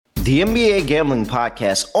The NBA Gambling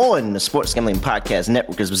Podcast on the Sports Gambling Podcast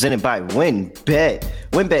Network is presented by WynnBET.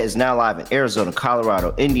 WynnBET is now live in Arizona,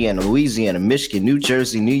 Colorado, Indiana, Louisiana, Michigan, New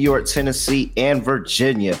Jersey, New York, Tennessee, and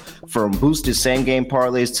Virginia. From boosted same-game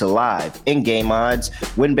parlays to live in-game odds,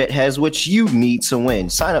 WynnBET has what you need to win.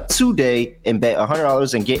 Sign up today and bet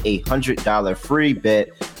 $100 and get a $100 free bet.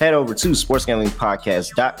 Head over to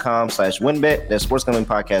sportsgamblingpodcast.com/WynnBET. That's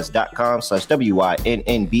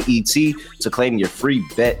sportsgamblingpodcast.com/WYNNBET to claim your free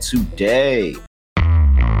bet today.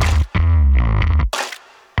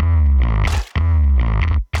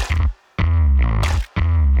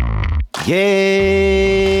 Yes,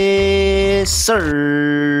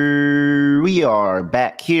 sir. We are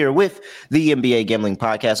back here with the NBA Gambling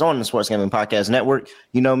Podcast on the Sports Gambling Podcast Network.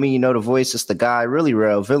 You know me, you know the voice. It's the guy, really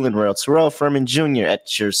real, villain real, Terrell Furman Jr.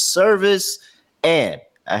 at your service. And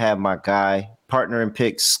I have my guy, partner in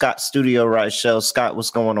picks, Scott Studio Rochelle. Scott,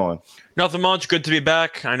 what's going on? Nothing much. Good to be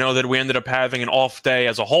back. I know that we ended up having an off day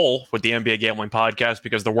as a whole with the NBA Gambling Podcast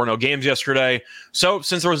because there were no games yesterday. So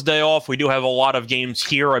since there was a day off, we do have a lot of games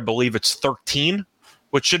here. I believe it's 13,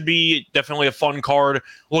 which should be definitely a fun card.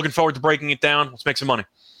 Looking forward to breaking it down. Let's make some money.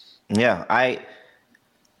 Yeah, I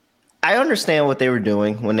understand what they were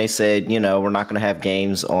doing when they said, we're not going to have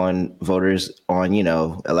games on voters on,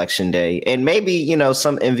 election day. And maybe,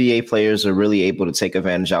 some NBA players are really able to take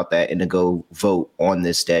advantage out that and to go vote on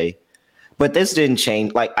this day. But this didn't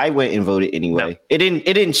change. Like, I went and voted anyway. No. It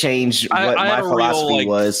didn't change what my philosophy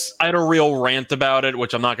was. I had a real rant about it,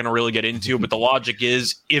 which I'm not going to really get into. But the logic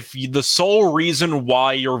is, if the sole reason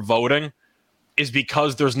why you're voting is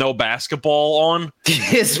because there's no basketball on,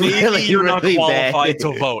 it's maybe really, you're really not qualified bad.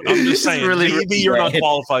 to vote. I'm just saying, maybe you're not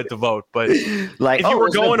qualified to vote. But like, if you were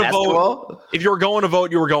going to vote, you were going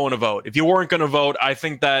to vote. If you weren't going to vote, I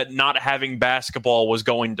think that not having basketball was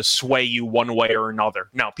going to sway you one way or another.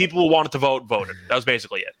 Now, people who wanted to vote voted. That was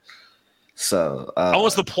basically it. So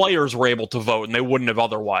unless the players were able to vote and they wouldn't have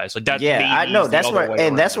otherwise. Like that. Yeah, I know that's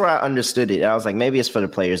where I understood it. I was like, maybe it's for the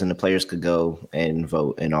players and the players could go and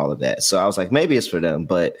vote and all of that. So I was like, maybe it's for them.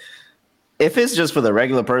 But if it's just for the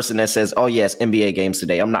regular person that says, oh yes, NBA games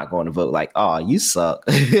today, I'm not going to vote. Like, oh, you suck.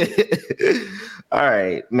 All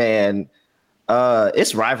right, man.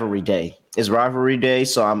 It's rivalry day. It's rivalry day,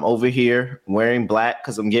 so I'm over here wearing black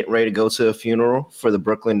because I'm getting ready to go to a funeral for the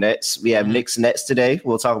Brooklyn Nets. We have Knicks Nets today.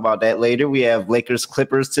 We'll talk about that later. We have Lakers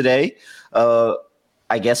Clippers today. I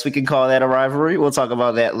guess we can call that a rivalry. We'll talk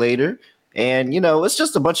about that later. And, it's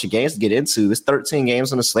just a bunch of games to get into. It's 13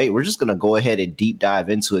 games on the slate. We're just going to go ahead and deep dive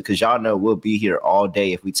into it because y'all know we'll be here all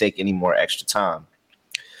day if we take any more extra time.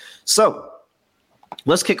 So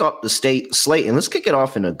let's kick off the slate, and let's kick it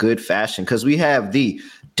off in a good fashion because we have the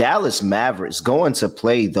Dallas Mavericks going to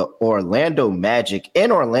play the Orlando Magic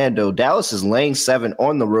in Orlando. Dallas is laying 7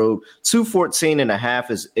 on the road.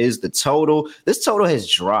 214.5 is the total. This total has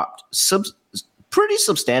dropped pretty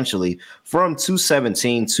substantially from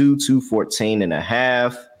 217 to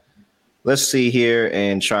 214.5. Let's see here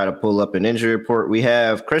and try to pull up an injury report. We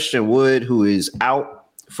have Christian Wood, who is out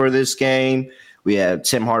for this game. We have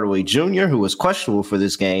Tim Hardaway Jr., who was questionable for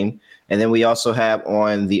this game. And then we also have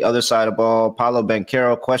on the other side of the ball, Paolo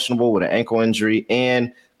Banchero, questionable with an ankle injury,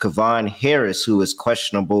 and Kevon Harris, who is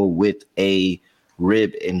questionable with a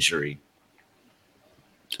rib injury.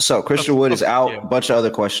 So Christian Wood is out, a bunch of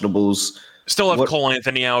other questionables. Still have Cole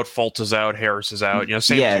Anthony out, Fultz is out, Harris is out.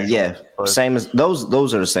 Same same as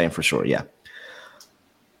those are the same for sure. Yeah.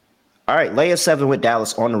 All right, lay a 7 with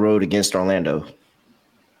Dallas on the road against Orlando.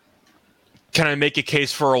 Can I make a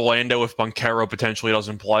case for Orlando if Banchero potentially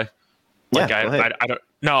doesn't play? I don't.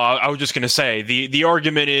 No, I was just going to say the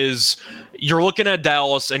argument is you're looking at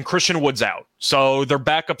Dallas and Christian Wood's out, so their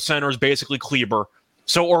backup center is basically Kleber.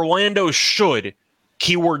 So Orlando should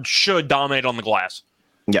dominate on the glass.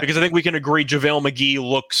 Yeah. Because I think we can agree JaVale McGee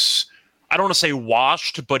looks, I don't want to say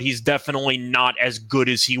washed, but he's definitely not as good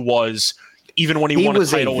as he was even when he won a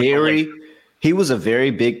title. He was a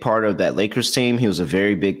very big part of that Lakers team. He was a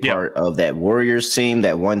very big part of that Warriors team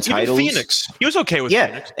that won titles. Phoenix. He was okay with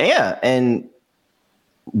Phoenix. Yeah. And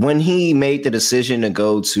when he made the decision to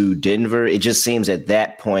go to Denver, it just seems at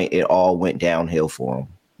that point it all went downhill for him.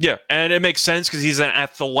 Yeah, and it makes sense because he's an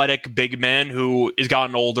athletic big man who has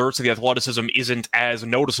gotten older, so the athleticism isn't as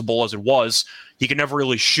noticeable as it was. He could never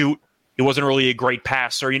really shoot. He wasn't really a great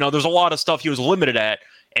passer. There's a lot of stuff he was limited at,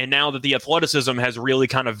 and now that the athleticism has really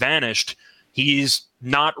kind of vanished, he's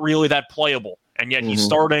not really that playable. And yet he's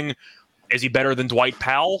starting. Is he better than Dwight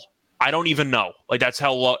Powell? I don't even know. That's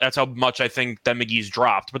how much I think that McGee's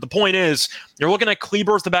dropped. But the point is, you're looking at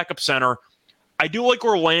Kleber as the backup center. I do like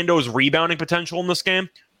Orlando's rebounding potential in this game.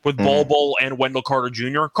 with Bol Bol and Wendell Carter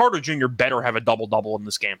Jr. Carter Jr. better have a double-double in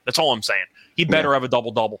this game. That's all I'm saying. He better have a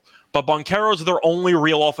double-double. But Banchero's their only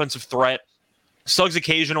real offensive threat. Suggs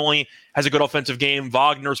occasionally has a good offensive game.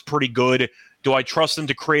 Wagner's pretty good. Do I trust him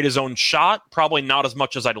to create his own shot? Probably not as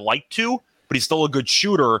much as I'd like to, but he's still a good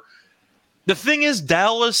shooter. The thing is,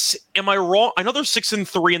 Dallas, am I wrong? I know they're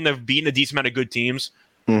 6-3 and they've beaten a decent amount of good teams.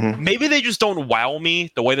 Maybe they just don't wow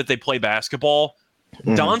me the way that they play basketball.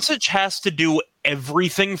 Doncic has to do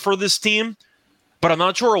everything for this team, but I'm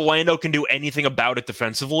not sure Orlando can do anything about it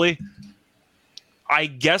defensively. I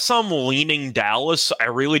guess I'm leaning Dallas. I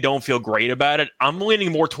really don't feel great about it. I'm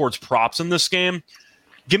leaning more towards props in this game.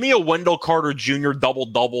 Give me a Wendell Carter Jr.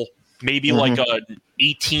 double-double, maybe like a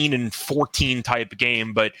 18 and 14 type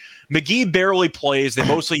game, but McGee barely plays. They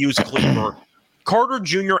mostly use Kleber. Carter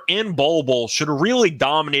Jr. and Bol Bol should really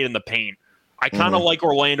dominate in the paint. I kind of like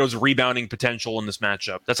Orlando's rebounding potential in this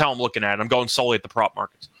matchup. That's how I'm looking at it. I'm going solely at the prop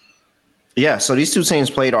markets. Yeah, so these two teams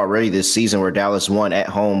played already this season where Dallas won at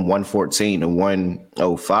home 114 to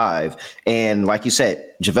 105. And like you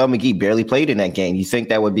said, JaVale McGee barely played in that game. You think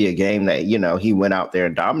that would be a game that, he went out there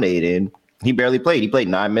and dominated in. He barely played. He played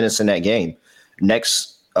 9 minutes in that game.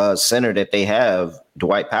 Next center that they have,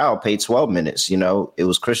 Dwight Powell, played 12 minutes. It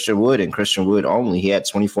was Christian Wood and Christian Wood only. He had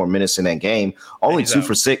 24 minutes in that game. Only 2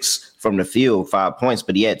 for 6 from the field, 5 points,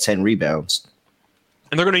 but he had 10 rebounds.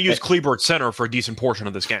 And they're going to use Kleber at center for a decent portion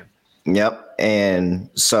of this game. Yep. And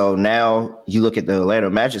so now you look at the Orlando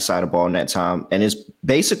Magic side of the ball in that time, and it's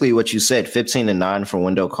basically what you said, 15-9 for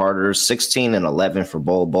Wendell Carter, 16-11 for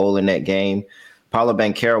Bol Bol in that game. Paolo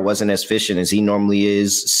Banchero wasn't as efficient as he normally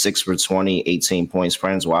is, 6 for 20, 18 points.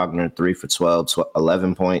 Franz Wagner, 3 for 12,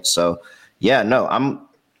 11 points. So, yeah, no,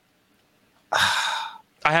 I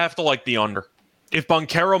have to like the under. If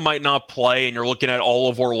Banchero might not play and you're looking at all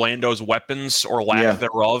of Orlando's weapons or lack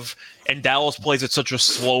thereof, and Dallas plays at such a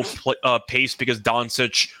slow pace because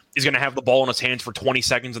Doncic is going to have the ball in his hands for 20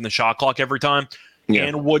 seconds in the shot clock every time,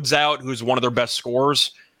 and Wood's out, who's one of their best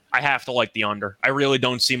scorers, I have to like the under. I really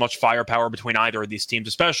don't see much firepower between either of these teams,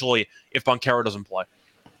 especially if Banchero doesn't play.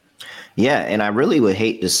 Yeah, and I really would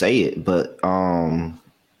hate to say it, but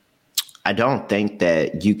I don't think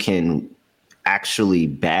that you can actually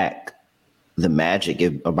back the Magic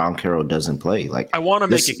if Banchero doesn't play. Like, I want to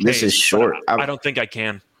make it. This is short. I don't think I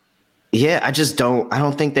can. Yeah, I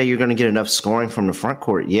don't think that you're going to get enough scoring from the front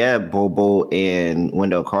court. Yeah, Bol Bol and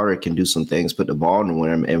Wendell Carter can do some things, put the ball in the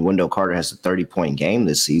rim, and Wendell Carter has a 30-point game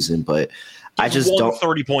this season, but I just don't.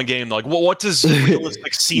 30-point game. Like, what does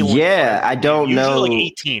realistic ceiling? Yeah, I don't know. Usually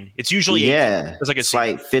like 18. It's usually 18. It's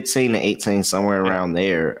like 15 to 18, somewhere around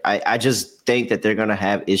there. I just think that they're going to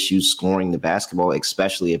have issues scoring the basketball,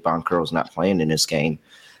 especially if Banchero's not playing in this game.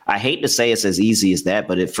 I hate to say it's as easy as that,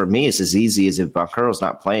 but for me, it's as easy as if Banchero's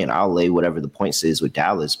not playing, I'll lay whatever the points is with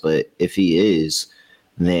Dallas. But if he is,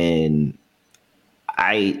 then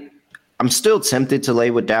I'm still tempted to lay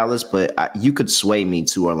with Dallas, but you could sway me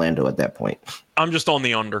to Orlando at that point. I'm just on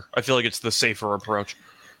the under. I feel like it's the safer approach.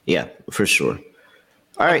 Yeah, for sure.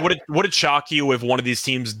 All right. Would it shock you if one of these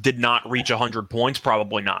teams did not reach 100 points?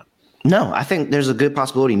 Probably not. No, I think there's a good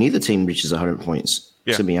possibility neither team reaches 100 points.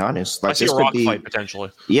 Yeah. To be honest, I see a rock fight potentially.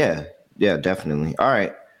 Yeah, definitely. All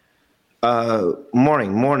right.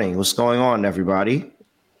 Morning. What's going on, everybody?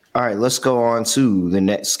 All right, let's go on to the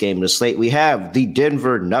next game of the slate. We have the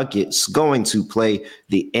Denver Nuggets going to play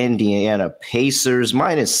the Indiana Pacers,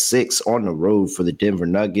 -6 on the road for the Denver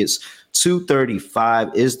Nuggets. 235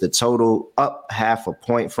 is the total, up half a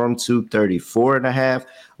point from 234.5.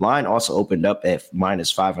 Line also opened up at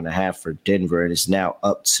 -5.5 for Denver and is now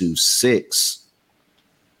up to 6.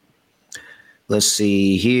 Let's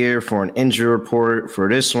see here for an injury report for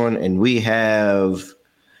this one. And we have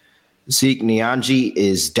Zeke Nyanji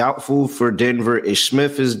is doubtful for Denver. Ish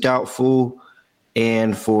Smith is doubtful.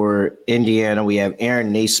 And for Indiana, we have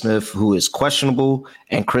Aaron Naismith, who is questionable,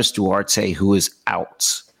 and Chris Duarte, who is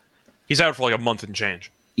out. He's out for like a month and change.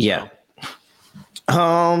 Yeah.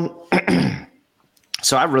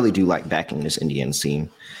 So I really do like backing this Indiana team.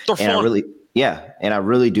 They're fun. I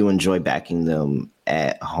really do enjoy backing them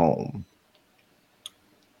at home.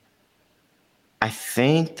 I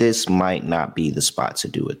think this might not be the spot to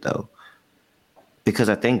do it, though, because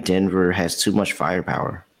I think Denver has too much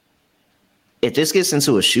firepower. If this gets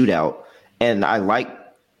into a shootout, and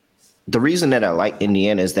the reason that I like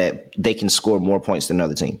Indiana is that they can score more points than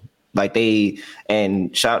another team.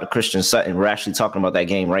 And shout out to Christian Sutton. We're actually talking about that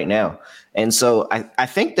game right now. And so I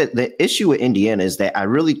think that the issue with Indiana is that I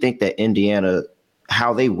really think that Indiana,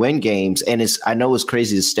 how they win games, and I know it's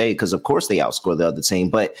crazy to say because of course they outscore the other team,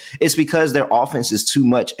 but it's because their offense is too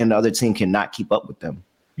much and the other team cannot keep up with them.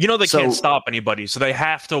 They can't stop anybody, so they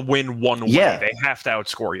have to win one way. They have to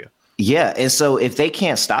outscore you. Yeah, and so if they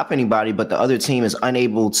can't stop anybody, but the other team is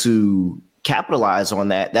unable to capitalize on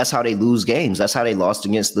that, that's how they lose games. That's how they lost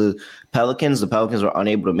against the Pelicans. The Pelicans were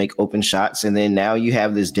unable to make open shots. And then now you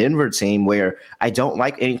have this Denver team where I don't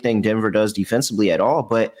like anything Denver does defensively at all.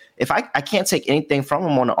 But if I can't take anything from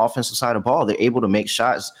them on the offensive side of the ball, they're able to make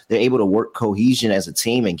shots. They're able to work cohesion as a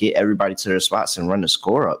team and get everybody to their spots and run the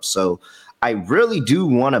score up. So I really do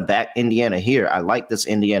want to back Indiana here. I like this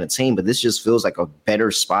Indiana team, but this just feels like a better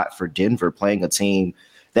spot for Denver playing a team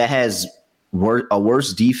that has a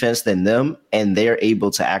worse defense than them, and they're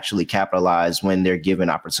able to actually capitalize when they're given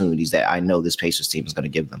opportunities that I know this Pacers team is going to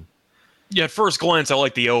give them. Yeah, at first glance, I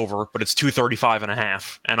like the over, but it's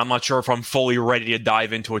 235.5, and I'm not sure if I'm fully ready to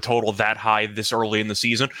dive into a total that high this early in the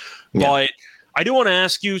season. Yeah. But I do want to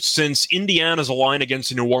ask you, since Indiana's line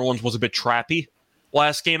against New Orleans was a bit trappy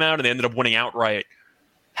last game out, and they ended up winning outright,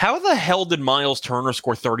 how the hell did Miles Turner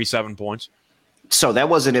score 37 points? So that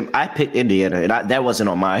wasn't. I picked Indiana, and that wasn't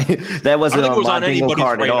on my. That wasn't on my bingo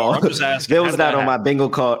card at all. I'm just asking. That was not on my bingo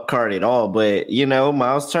card at all. But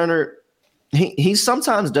Miles Turner, he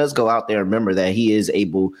sometimes does go out there and remember that he is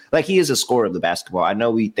able, like he is a scorer of the basketball. I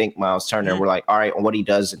know we think Miles Turner, we're like, all right, on what he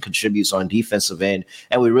does and contributes on defensive end,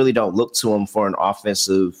 and we really don't look to him for an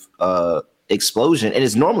offensive explosion. And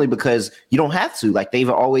it's normally because you don't have to. Like they've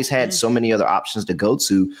always had so many other options to go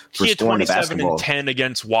to for scoring the basketball. 27 and 10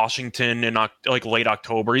 against Washington in like late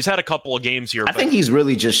October. He's had a couple of games here. I think he's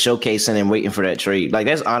really just showcasing and waiting for that trade. Like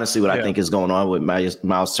that's honestly what I think is going on with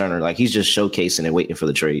Miles Turner. Like he's just showcasing and waiting for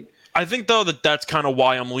the trade. I think, though, that's kind of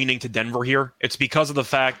why I'm leaning to Denver here. It's because of the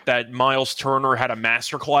fact that Miles Turner had a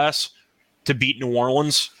masterclass to beat New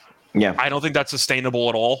Orleans. Yeah. I don't think that's sustainable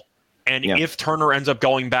at all. And if Turner ends up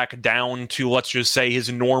going back down to, let's just say,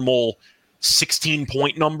 his normal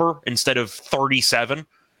 16-point number instead of 37,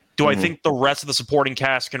 do I think the rest of the supporting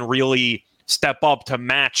cast can really step up to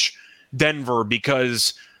match Denver?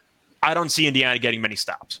 Because I don't see Indiana getting many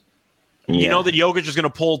stops. Yeah. You know that Jokic is going to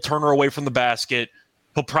pull Turner away from the basket.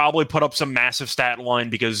 He'll probably put up some massive stat line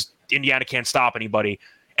because Indiana can't stop anybody.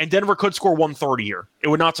 And Denver could score 130 here. It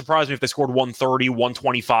would not surprise me if they scored 130,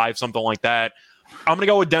 125, something like that. I'm going to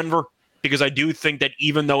go with Denver because I do think that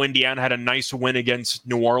even though Indiana had a nice win against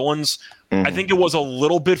New Orleans, I think it was a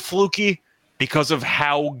little bit fluky because of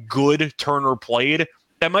how good Turner played.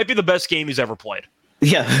 That might be the best game he's ever played.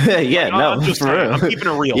 Yeah, I'm just for real. I'm keeping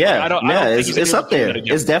it real. Yeah, it's up there.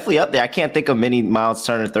 It's definitely up there. I can't think of many Miles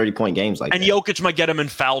Turner 30-point games like that. And Jokic might get him in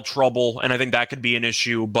foul trouble, and I think that could be an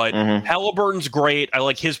issue. But Halliburton's great. I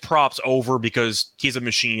like his props over because he's a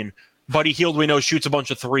machine. Buddy Hield, we know, shoots a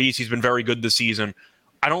bunch of threes. He's been very good this season.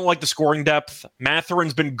 I don't like the scoring depth.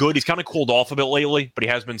 Mathurin's been good. He's kind of cooled off a bit lately, but he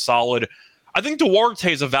has been solid. I think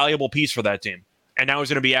Duarte is a valuable piece for that team. And now he's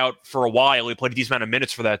going to be out for a while. He played a decent amount of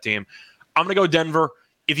minutes for that team. I'm going to go Denver.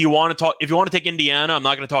 If you want to take Indiana, I'm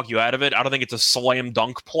not going to talk you out of it. I don't think it's a slam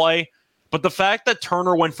dunk play. But the fact that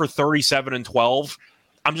Turner went for 37 and 12,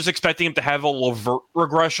 I'm just expecting him to have a Levert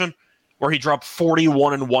regression where he dropped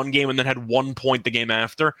 41 in one game and then had 1 point the game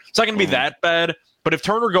after. It's not going to be that bad. But if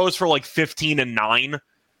Turner goes for like 15 and 9,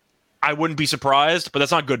 I wouldn't be surprised, but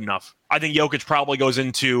that's not good enough. I think Jokic probably goes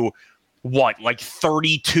into like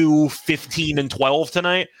 32, 15, and 12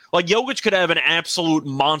 tonight. Like Jokic could have an absolute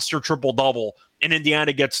monster triple-double and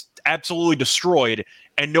Indiana gets absolutely destroyed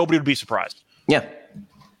and nobody would be surprised. Yeah.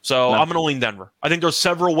 So I'm going to lean Denver. I think there's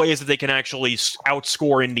several ways that they can actually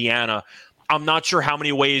outscore Indiana. I'm not sure how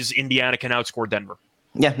many ways Indiana can outscore Denver.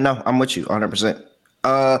 Yeah, no, I'm with you 100%.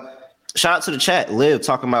 Shout out to the chat. Liv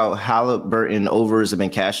talking about Halliburton overs have been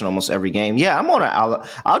cashing almost every game. Yeah, I'm on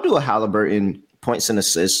I'll do a Halliburton points and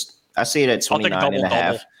assists. I see it at 29 and a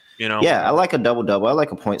half. Yeah, I like a double-double. I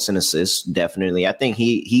like a points and assists, definitely. I think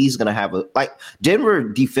he's going to have Denver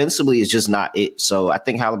defensively is just not it. So I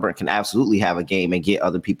think Halliburton can absolutely have a game and get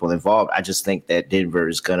other people involved. I just think that Denver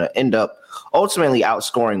is going to end up ultimately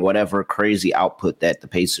outscoring whatever crazy output that the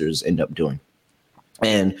Pacers end up doing.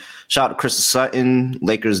 And shout out to Chris Sutton.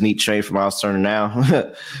 Lakers need trade for Miles Turner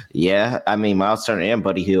now. Yeah, I mean, Miles Turner and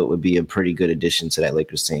Buddy Hield would be a pretty good addition to that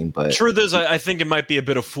Lakers team. But truth is, I think it might be a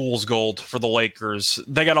bit of fool's gold for the Lakers.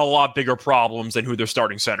 They got a lot bigger problems than who their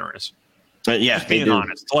starting center is. Yeah, just being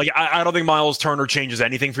honest. Like, I don't think Miles Turner changes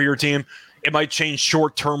anything for your team. It might change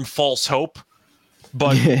short-term false hope,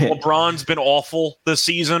 but LeBron's been awful this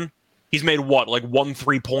season. He's made like 1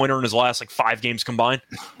 3-pointer in his last 5 games combined.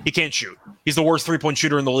 He can't shoot. He's the worst 3-point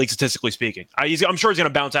shooter in the league, statistically speaking. I'm sure he's going to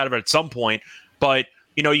bounce out of it at some point, but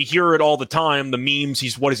you hear it all the time. The memes.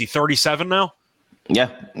 He's 37 now? Yeah,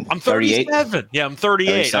 I'm 37. Yeah, I'm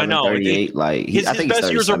 38. I know. 38. Like I think his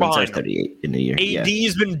best years are behind him. 38 in the year.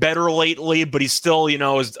 AD's been better lately, but he's still,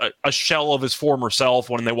 is a shell of his former self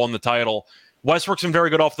when they won the title. Westbrook's been very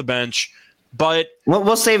good off the bench, but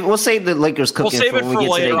we'll save the Lakers cooking. We'll save it for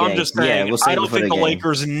later. I'm just saying, I don't think the game.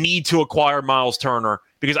 Lakers need to acquire Miles Turner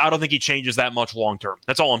because I don't think he changes that much long term.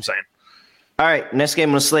 That's all I'm saying. All right, next game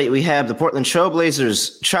on the slate, we have the Portland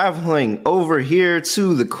Trailblazers traveling over here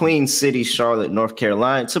to the Queen City, Charlotte, North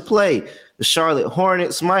Carolina, to play the Charlotte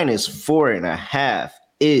Hornets. -4.5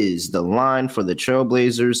 is the line for the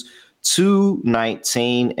Trailblazers.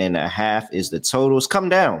 219.5 is the totals. Come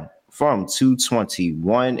down from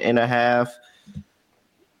 221.5.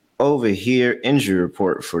 Over here, injury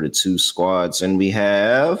report for the two squads, and we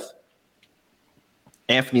have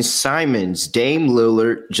Anthony Simons, Dame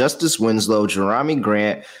Lillard, Justice Winslow, Jerami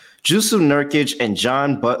Grant, Jusuf Nurkic, and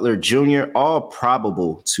John Butler Jr. all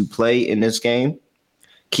probable to play in this game.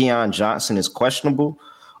 Keon Johnson is questionable.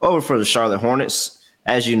 Over for the Charlotte Hornets,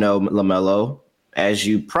 as you know, LaMelo. As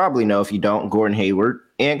you probably know, if you don't, Gordon Hayward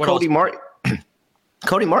and Cody Martin.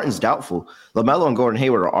 Cody Martin's doubtful. LaMelo and Gordon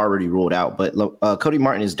Hayward are already ruled out, but Cody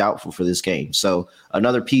Martin is doubtful for this game. So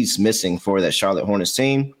another piece missing for that Charlotte Hornets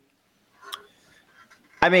team.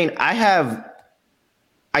 I mean, I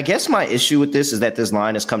guess my issue with this is that this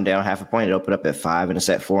line has come down half a point. It opened up at 5 and it's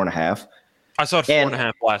at 4.5. I saw it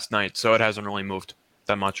 4.5 last night, so it hasn't really moved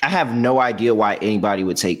that much. I have no idea why anybody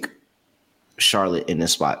would take Charlotte in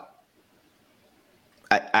this spot.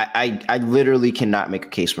 I literally cannot make a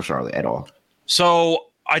case for Charlotte at all. So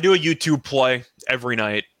I do a YouTube play every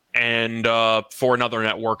night and for another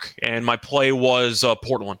network, and my play was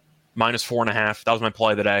Portland -4.5. That was my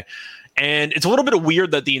play today. And it's a little bit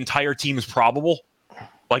weird that the entire team is probable.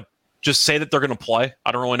 Like, just say that they're going to play.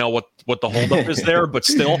 I don't really know what the holdup is there, but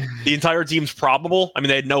still, the entire team's probable. I mean,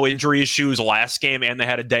 they had no injury issues last game, and they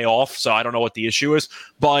had a day off, so I don't know what the issue is.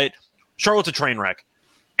 But Charlotte's a train wreck,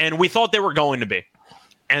 and we thought they were going to be.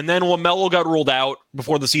 And then LaMelo got ruled out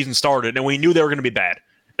before the season started, and we knew they were going to be bad.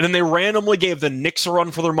 And then they randomly gave the Knicks a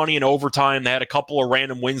run for their money in overtime. They had a couple of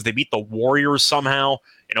random wins. They beat the Warriors somehow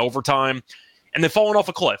in overtime. And they've fallen off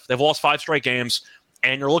a cliff. They've lost 5 straight games.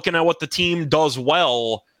 And you're looking at what the team does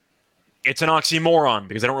well. It's an oxymoron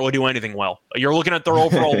because they don't really do anything well. You're looking at their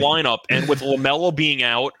overall lineup. And with LaMelo being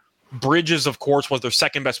out, Bridges, of course, was their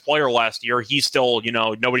second best player last year. He's still,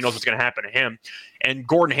 nobody knows what's going to happen to him. And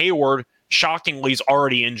Gordon Hayward, shockingly, is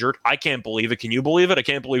already injured. I can't believe it. Can you believe it? I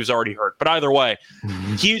can't believe he's already hurt. But either way,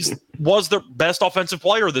 he was the best offensive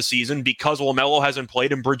player this season because LaMelo hasn't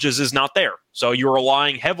played and Bridges is not there. So you're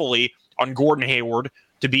relying heavily on Gordon Hayward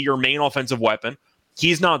to be your main offensive weapon.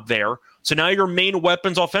 He's not there. So now your main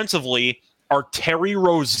weapons offensively are Terry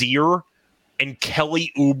Rozier and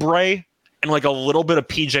Kelly Oubre and like a little bit of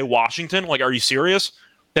PJ Washington. Like, are you serious?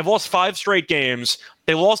 They've lost 5 straight games.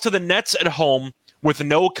 They lost to the Nets at home with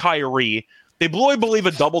no Kyrie. They blew, I believe,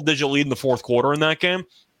 a double-digit lead in the fourth quarter in that game.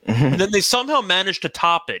 And then they somehow managed to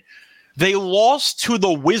top it. They lost to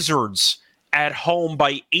the Wizards at home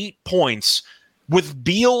by 8 points with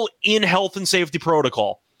Beal in health and safety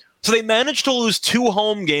protocol. So they managed to lose 2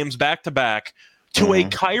 home games back-to-back to a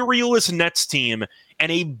Kyrie-less Nets team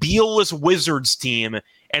and a Beal-less Wizards team.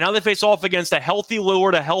 And now they face off against a healthy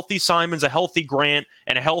Lillard, a healthy Simons, a healthy Grant,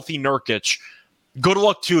 and a healthy Nurkic. Good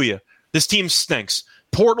luck to you. This team stinks.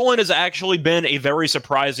 Portland has actually been a very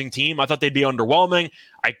surprising team. I thought they'd be underwhelming.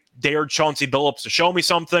 I dared Chauncey Billups to show me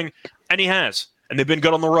something, and he has. And they've been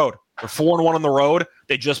good on the road. They're 4-1 on the road.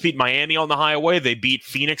 They just beat Miami on the highway. They beat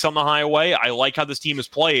Phoenix on the highway. I like how this team has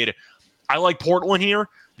played. I like Portland here.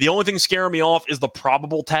 The only thing scaring me off is the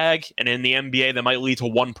probable tag, and in the NBA, that might lead to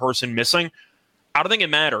one person missing. I don't think it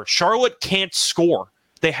matters. Charlotte can't score.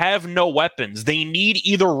 They have no weapons. They need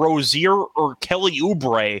either Rozier or Kelly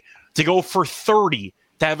Oubre to go for 30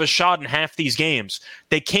 to have a shot in half these games.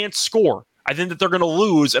 They can't score. I think that they're going to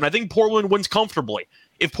lose, and I think Portland wins comfortably.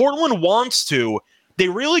 If Portland wants to, they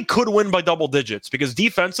really could win by double digits because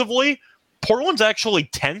defensively, Portland's actually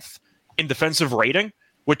 10th in defensive rating,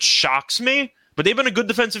 which shocks me, but they've been a good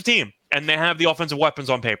defensive team, and they have the offensive weapons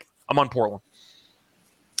on paper. I'm on Portland.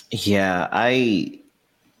 Yeah,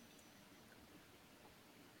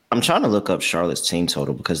 I'm trying to look up Charlotte's team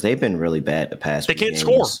total because they've been really bad the past They can't games.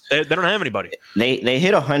 score. They don't have anybody. They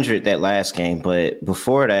hit 100 that last game, but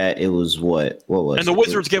before that, it was what was And the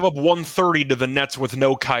Wizards gave up 130 to the Nets with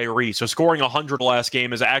no Kyrie, so scoring 100 last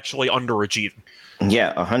game is actually underachieving.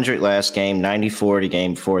 Yeah, 100 last game, 94 the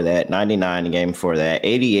game before that, 99 the game before that,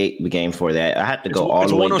 88 the game before that. I had to go all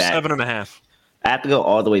the way back. It's 107.5. I have to go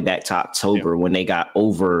all the way back to October when they got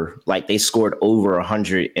they scored over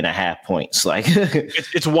 100.5 points. Like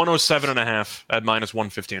it's 107.5 at minus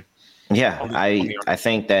 115. Yeah, I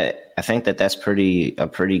think that's a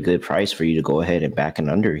pretty good price for you to go ahead and back and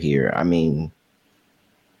under here. I mean,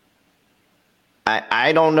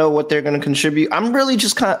 I don't know what they're going to contribute.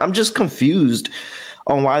 I'm just confused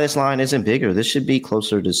on why this line isn't bigger. This should be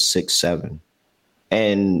closer to 6-7.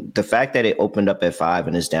 And the fact that it opened up at 5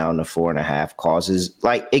 and is down to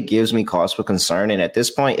 4.5 it gives me cause for concern. And at this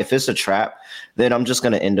point, if it's a trap, then I'm just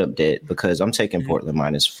going to end up dead because I'm taking Portland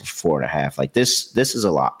minus 4.5. Like this is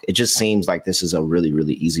a lock. It just seems like this is a really,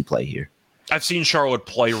 really easy play here. I've seen Charlotte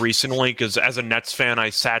play recently because as a Nets fan,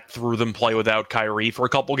 I sat through them play without Kyrie for a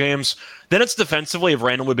couple games. Then it's defensively have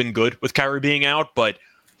randomly been good with Kyrie being out, but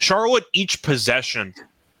Charlotte, each possession,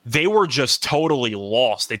 they were just totally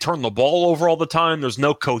lost. They turned the ball over all the time. There's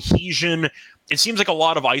no cohesion. It seems like a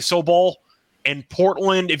lot of iso ball. And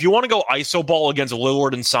Portland, if you want to go iso ball against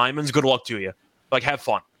Lillard and Simons, good luck to you. Like, have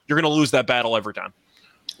fun. You're going to lose that battle every time.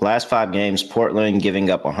 Last 5 games, Portland giving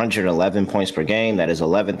up 111 points per game. That is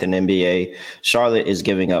 11th in NBA. Charlotte is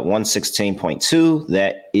giving up 116.2.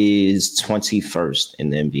 That is 21st in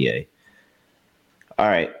the NBA. All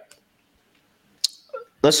right.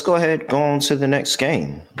 Let's go ahead, go on to the next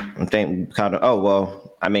game. I think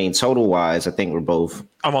total wise, I think we're both.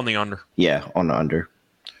 I'm on the under. Yeah, on the under.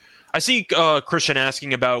 I see Christian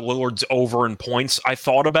asking about Lillard's over in points. I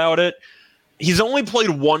thought about it. He's only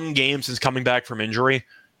played 1 game since coming back from injury,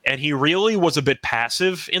 and he really was a bit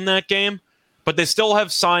passive in that game. But they still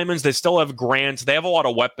have Simons. They still have Grant. They have a lot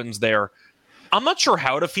of weapons there. I'm not sure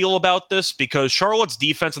how to feel about this because Charlotte's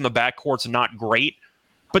defense in the backcourt's not great.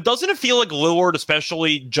 But doesn't it feel like Lillard,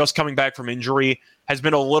 especially just coming back from injury, has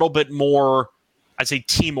been a little bit more, I'd say,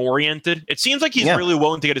 team-oriented? It seems like he's really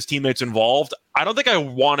willing to get his teammates involved. I don't think I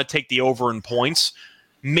want to take the over in points.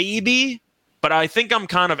 Maybe, but I think I'm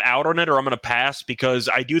kind of out on it, or I'm going to pass, because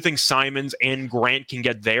I do think Simons and Grant can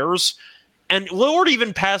get theirs. And Lillard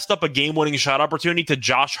even passed up a game-winning shot opportunity to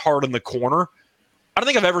Josh Hart in the corner. I don't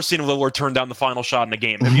think I've ever seen Lillard turn down the final shot in a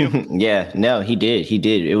game. Have you? Yeah, no, he did.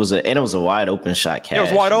 It was a wide open shot. It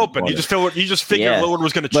was wide open. You just figured Lillard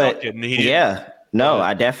was going to chuck it, and he didn't. Yeah, no,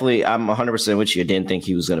 I'm 100% with you. I didn't think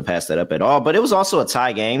he was going to pass that up at all. But it was also a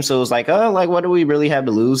tie game, so it was like, what do we really have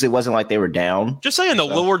to lose? It wasn't like they were down. Just saying, though,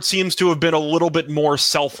 Lillard seems to have been a little bit more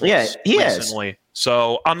selfless recently. Has.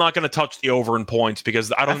 So I'm not going to touch the over in points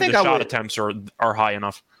because I don't think the shot attempts are high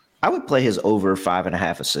enough. I would play his over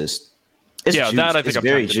 5.5 assists. That I think it's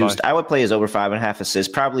very juiced. I would play his over 5.5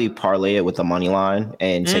 assists, probably parlay it with the money line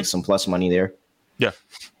and take some plus money there. Yeah.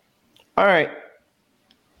 All right.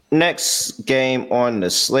 Next game on the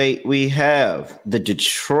slate, we have the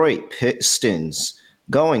Detroit Pistons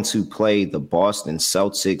going to play the Boston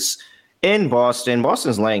Celtics in Boston.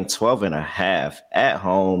 Boston's laying 12.5 at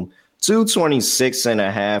home.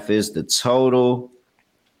 226.5 is the total.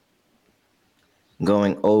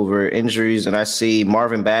 Going over injuries, and I see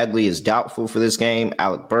Marvin Bagley is doubtful for this game.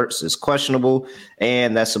 Alec Burks is questionable,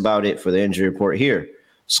 and that's about it for the injury report here.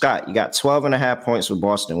 Scott, you got 12.5 points with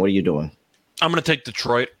Boston. What are you doing? I'm going to take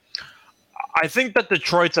Detroit. I think that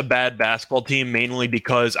Detroit's a bad basketball team, mainly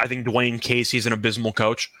because I think Dwayne Casey's an abysmal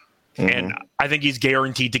coach, and I think he's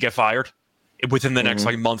guaranteed to get fired within the next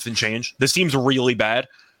month and change. This team's really bad,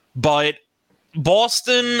 but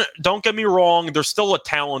Boston, don't get me wrong, they're still a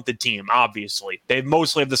talented team, obviously. They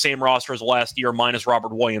mostly have the same roster as last year, minus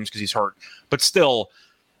Robert Williams because he's hurt. But still,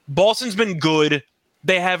 Boston's been good.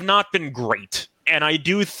 They have not been great. And I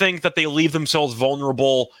do think that they leave themselves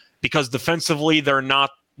vulnerable because defensively, they're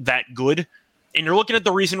not that good. And you're looking at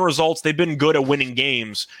the recent results, they've been good at winning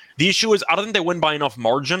games. The issue is, I don't think they win by enough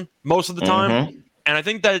margin most of the time. And I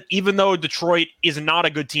think that even though Detroit is not a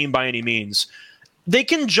good team by any means, they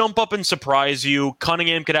can jump up and surprise you.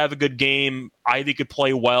 Cunningham could have a good game. Ivy could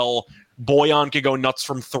play well. Boyan could go nuts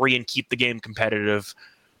from 3 and keep the game competitive.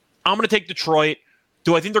 I'm going to take Detroit.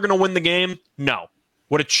 Do I think they're going to win the game? No.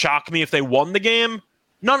 Would it shock me if they won the game?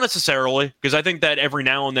 Not necessarily, because I think that every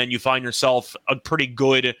now and then you find yourself a pretty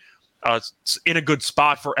good, in a good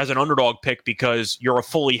spot for as an underdog pick because you're a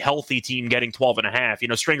fully healthy team getting 12.5. You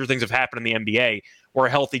know, stranger things have happened in the NBA where a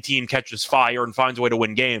healthy team catches fire and finds a way to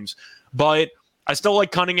win games. But I still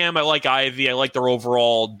like Cunningham. I like Ivy. I like their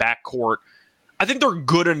overall backcourt. I think they're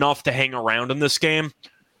good enough to hang around in this game.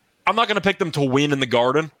 I'm not going to pick them to win in the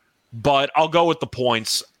Garden, but I'll go with the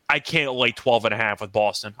points. I can't lay 12.5 with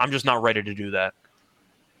Boston. I'm just not ready to do that.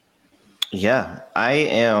 Yeah, I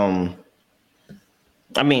am.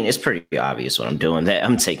 I mean, it's pretty obvious what I'm doing. That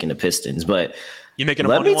I'm taking the Pistons, but you making a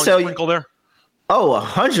money line sprinkle there? Oh,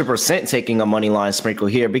 100% taking a money line sprinkle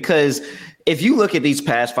here, because if you look at these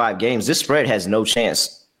past 5 games, this spread has no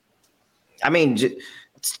chance. I mean,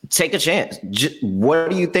 take a chance.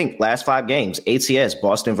 What do you think? Last 5 games, ATS,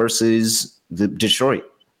 Boston versus the Detroit.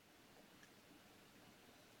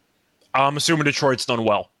 I'm assuming Detroit's done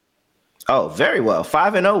well. Oh, very well.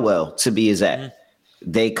 5-0 well, to be exact.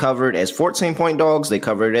 Mm-hmm. They covered as 14-point dogs. They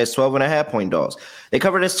covered as 12.5-point dogs. They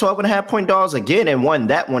covered as 12.5-point dogs again and won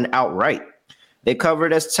that one outright. They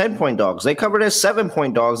covered as 10-point dogs. They covered as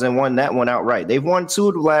 7-point dogs and won that one outright. They've won 2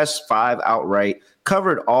 of the last 5 outright,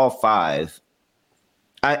 covered all 5.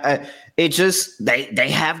 They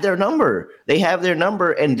have their number. They have their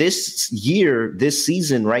number. And this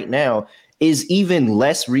season right now is even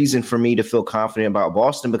less reason for me to feel confident about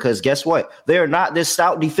Boston, because guess what? They are not this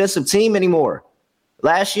stout defensive team anymore.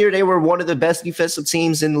 Last year, they were one of the best defensive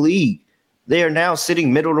teams in the league. They are now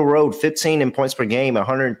sitting middle of the road, 15 in points per game,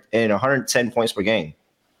 110 points per game.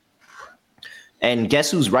 And guess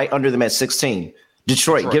who's right under them at 16?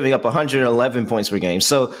 Detroit. Giving up 111 points per game.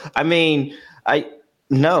 So, I mean, I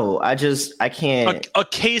can't. A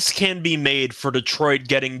case can be made for Detroit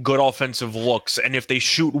getting good offensive looks, and if they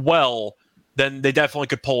shoot well, then they definitely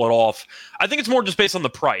could pull it off. I think it's more just based on the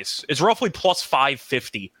price. It's roughly plus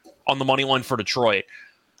 550 on the money line for Detroit.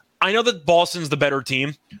 I know that Boston's the better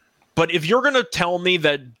team, but if you're going to tell me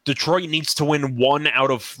that Detroit needs to win 1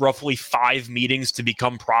 out of roughly 5 meetings to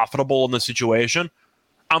become profitable in the situation,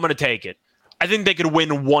 I'm going to take it. I think they could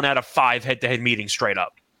win 1 out of 5 head-to-head meetings straight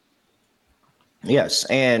up. Yes,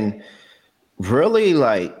 and really,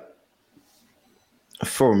 like,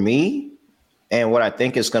 for me, and what I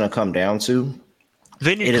think it's going to come down to,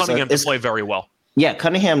 they need Cunningham to play very well. Yeah,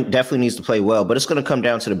 Cunningham definitely needs to play well, but it's going to come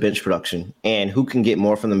down to the bench production and who can get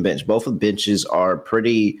more from the bench. Both of the benches are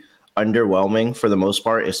pretty underwhelming for the most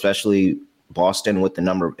part, especially Boston with the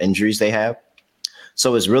number of injuries they have.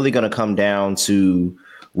 So it's really going to come down to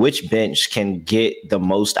which bench can get the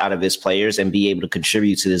most out of its players and be able to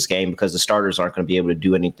contribute to this game, because the starters aren't going to be able to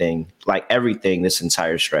do anything, like everything, this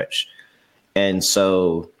entire stretch. And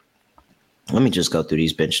so let me just go through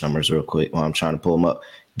these bench numbers real quick while I'm trying to pull them up.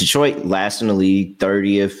 Detroit last in the league,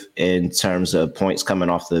 30th in terms of points coming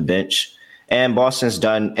off the bench. And Boston's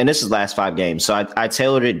done, and this is last 5 games. So I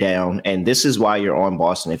tailored it down, and this is why you're on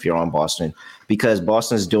Boston if you're on Boston, because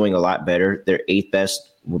Boston's doing a lot better. They're 8th best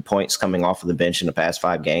with points coming off of the bench in the past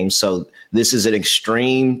 5 games. So this is an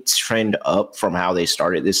extreme trend up from how they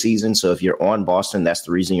started this season. So if you're on Boston, that's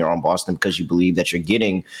the reason you're on Boston, because you believe that you're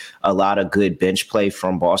getting a lot of good bench play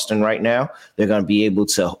from Boston right now. They're going to be able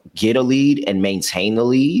to get a lead and maintain the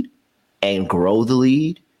lead and grow the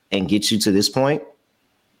lead and get you to this point.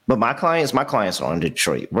 But my clients are on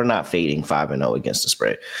Detroit. We're not fading 5-0 against the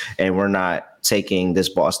spread. And we're not taking this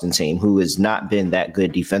Boston team, who has not been that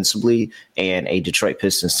good defensively, and a Detroit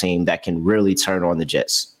Pistons team that can really turn on the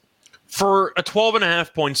Jets. For a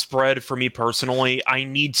 12.5-point spread, for me personally, I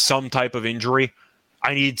need some type of injury.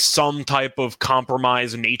 I need some type of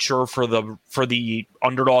compromise nature for the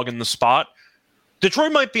underdog in the spot.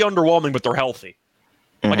 Detroit might be underwhelming, but they're healthy.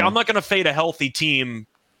 Mm-hmm. Like, I'm not going to fade a healthy team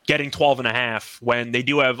getting 12.5 when they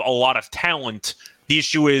do have a lot of talent. The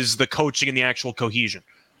issue is the coaching and the actual cohesion.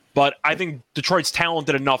 But I think Detroit's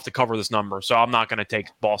talented enough to cover this number, so I'm not going to take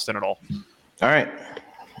Boston at all. All right.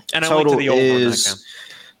 And I went to the over in that game.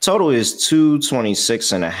 Total is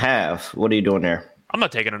 226.5. What are you doing there? I'm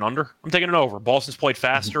not taking an under. I'm taking an over. Boston's played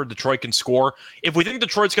faster. Detroit can score. If we think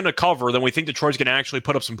Detroit's going to cover, then we think Detroit's going to actually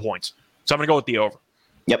put up some points. So I'm going to go with the over.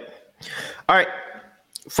 Yep. All right.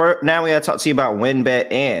 For now, we got to talk to you about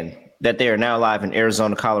WynnBET, and that they are now live in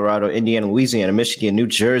Arizona, Colorado, Indiana, Louisiana, Michigan, New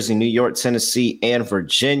Jersey, New York, Tennessee, and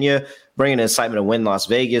Virginia, bringing the excitement of Wynn Las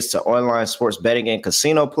Vegas to online sports betting and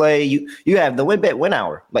casino play. You have the WynnBET Win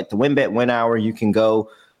Hour. Like the WynnBET Win Hour, you can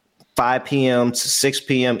go 5 p.m. to 6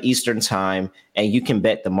 p.m. Eastern time, and you can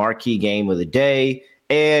bet the marquee game of the day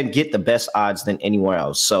and get the best odds than anywhere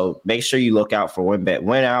else. So make sure you look out for WynnBET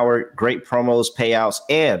Win Hour. Great promos, payouts,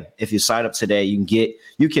 and if you sign up today, you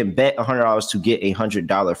can bet $100 to get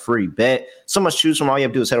 $100 free bet. So much to choose from. All you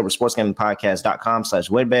have to do is head over to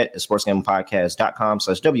sportsgamblingpodcast.com/WynnBET and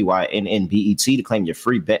sportsgamblingpodcast.com/WYNNBET to claim your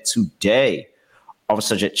free bet today. Offer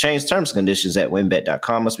subject change, terms and conditions at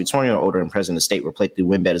wynnbet.com. Must be 20 or older and present in the state where playthrough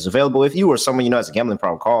WynnBET is available. If you or someone you know has a gambling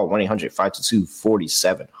problem, call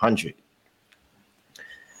 1-800-522-4700.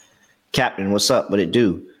 Captain, what's up? What it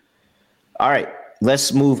do? All right,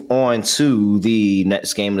 let's move on to the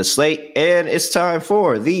next game of the slate. And it's time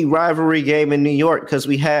for the rivalry game in New York, because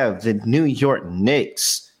we have the New York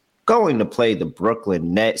Knicks going to play the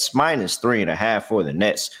Brooklyn Nets, -3.5 for the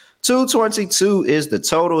Nets. 222 is the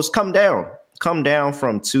totals. Come down come down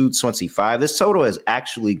from 225. This total has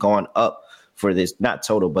actually gone up for this, not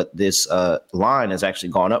total, but this line has actually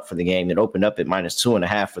gone up for the game. It opened up at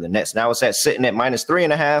 -2.5 for the Nets. Now it's sitting at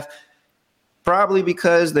 -3.5, probably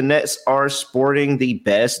because the Nets are sporting the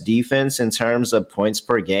best defense in terms of points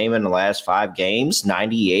per game in the last 5 games.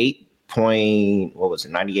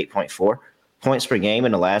 98.4 points per game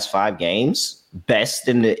in the last 5 games. Best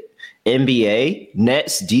in the NBA.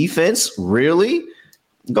 Nets defense, really?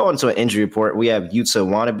 Going to an injury report, we have Yuta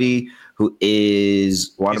Watanabe,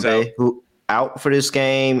 who out for this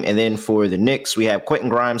game. And then for the Knicks, we have Quentin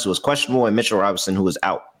Grimes, who was questionable, and Mitchell Robinson, who was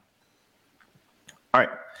out. All right.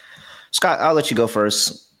 Scott, I'll let you go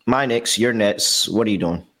first. My Knicks, your Nets. What are you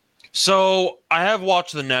doing? So I have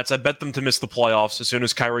watched the Nets. I bet them to miss the playoffs as soon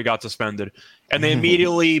as Kyrie got suspended. And they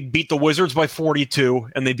immediately beat the Wizards by 42,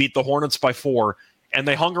 and they beat the Hornets by 4. And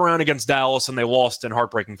they hung around against Dallas, and they lost in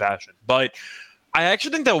heartbreaking fashion. But I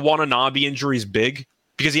actually think that Watanabe injury is big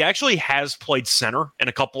because he actually has played center in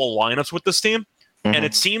a couple of lineups with this team. Mm-hmm. And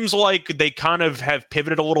it seems like they kind of have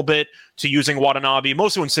pivoted a little bit to using Watanabe,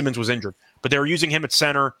 mostly when Simmons was injured. But they were using him at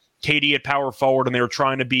center, KD at power forward, and they were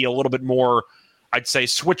trying to be a little bit more, I'd say,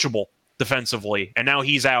 switchable defensively. And now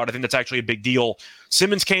he's out. I think that's actually a big deal.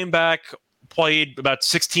 Simmons came back, played about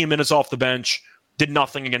 16 minutes off the bench, did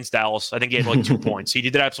nothing against Dallas. I think he had like 2 points. He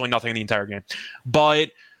did absolutely nothing in the entire game.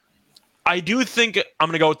 But I do think I'm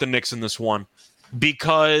going to go with the Knicks in this one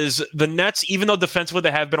because the Nets, even though defensively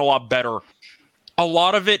they have been a lot better, a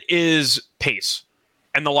lot of it is pace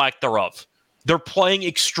and the lack thereof. They're playing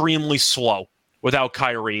extremely slow without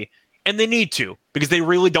Kyrie, and they need to because they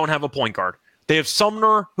really don't have a point guard. They have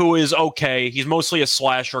Sumner, who is okay. He's mostly a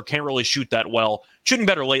slasher, can't really shoot that well. Shooting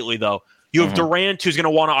better lately, though. You have Durant, who's going to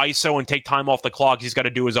want to ISO and take time off the clock. He's got to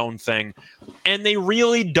do his own thing. And they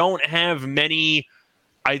really don't have many,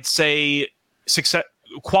 I'd say,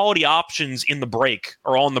 quality options in the break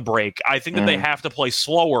or on the break. I think that they have to play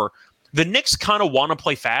slower. The Knicks kind of want to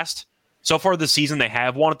play fast. So far this season, they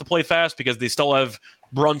have wanted to play fast because they still have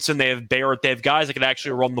Brunson, they have Barrett, they have guys that can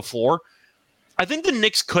actually run the floor. I think the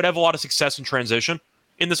Knicks could have a lot of success in transition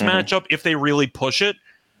in this matchup if they really push it.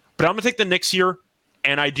 But I'm going to take the Knicks here.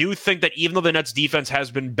 And I do think that even though the Nets defense has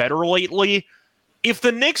been better lately, if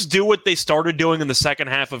the Knicks do what they started doing in the second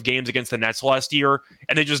half of games against the Nets last year,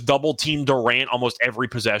 and they just double team Durant almost every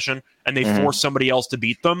possession, and they force somebody else to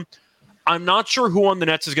beat them, I'm not sure who on the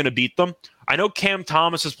Nets is going to beat them. I know Cam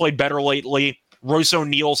Thomas has played better lately. Royce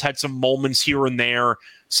O'Neal's had some moments here and there.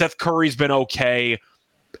 Seth Curry's been okay.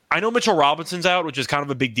 I know Mitchell Robinson's out, which is kind of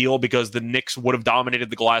a big deal because the Knicks would have dominated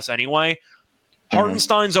the glass anyway.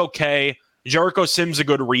 Hartenstein's okay. Jericho Sims a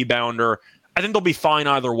good rebounder. I think they'll be fine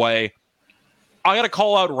either way. I got to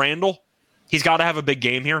call out Randall. He's got to have a big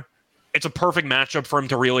game here. It's a perfect matchup for him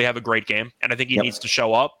to really have a great game, and I think he needs to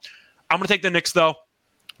show up. I'm going to take the Knicks, though.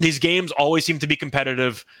 These games always seem to be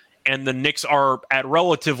competitive, and the Knicks are at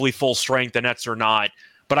relatively full strength. The Nets are not.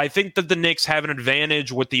 But I think that the Knicks have an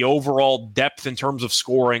advantage with the overall depth in terms of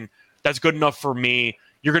scoring. That's good enough for me.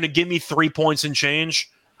 You're going to give me 3 points and change.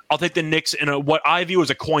 I'll take the Knicks in what I view as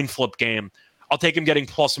a coin flip game. I'll take him getting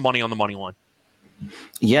plus money on the money line.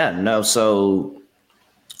 Yeah, no. So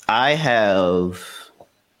I have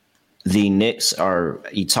the Knicks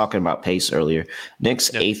you talking about pace earlier. Knicks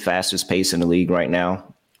 8th fastest pace in the league right now.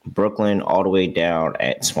 Brooklyn all the way down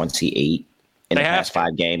at 28 in the past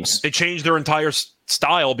 5 games. They changed their entire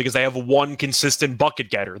style because they have one consistent bucket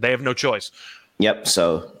getter. They have no choice. Yep.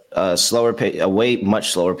 So slower pace,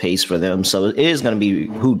 much slower pace for them. So it is going to be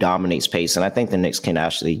who dominates pace. And I think the Knicks can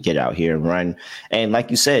actually get out here and run. And like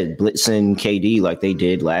you said, blitzing KD like they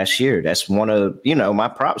did last year. That's one of, my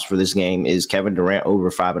props for this game is Kevin Durant over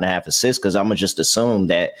 5.5 assists. Cause I'm going to just assume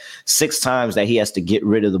that 6 times that he has to get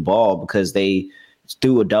rid of the ball because they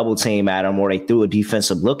threw a double team at him or they threw a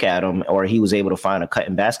defensive look at him or he was able to find a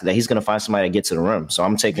cutting basket that he's going to find somebody to get to the rim. So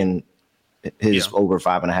I'm taking his over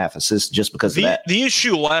 5.5 assists just because of that. The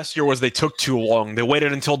issue last year was they took too long. They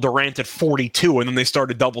waited until Durant at 42 and then they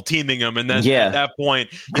started double teaming him. And then at that point,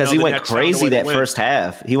 because he went crazy that first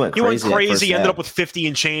half. He went crazy. He ended up with 50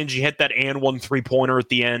 and change. He hit that and 1 3-pointer at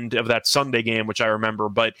the end of that Sunday game, which I remember.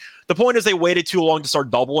 But the point is they waited too long to start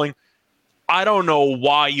doubling. I don't know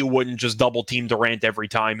why you wouldn't just double team Durant every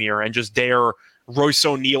time here and just dare Royce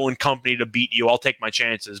O'Neal and company to beat you. I'll take my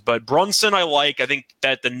chances. But Brunson, I like. I think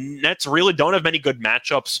that the Nets really don't have many good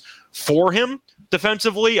matchups for him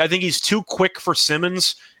defensively. I think he's too quick for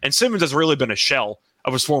Simmons, and Simmons has really been a shell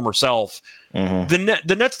of his former self.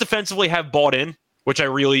 The Nets defensively have bought in, which I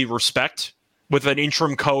really respect. With an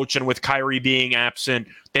interim coach and with Kyrie being absent,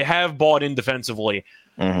 they have bought in defensively.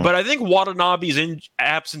 But I think Watanabe's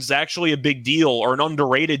absence is actually a big deal or an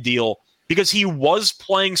underrated deal because he was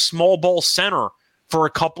playing small ball center for a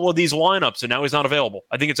couple of these lineups, and now he's not available.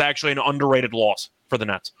 I think it's actually an underrated loss for the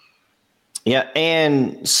Nets. Yeah,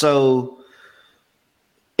 and so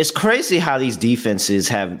it's crazy how these defenses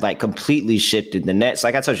have like completely shifted. The Nets,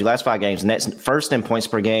 like I told you, last 5 games, Nets first in points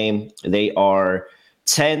per game. They are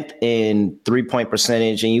 10th in 3-point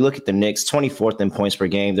percentage. And you look at the Knicks, 24th in points per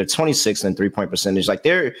game. They're 26th in 3-point percentage. Like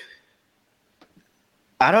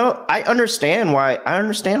I understand why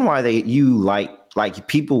you like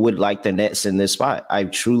people would like the Nets in this spot. I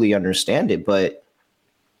truly understand it, but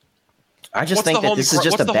I just think that this is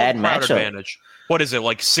just a bad matchup. Advantage? What is it,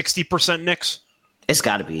 like 60% Knicks? It's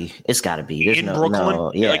got to be. There's in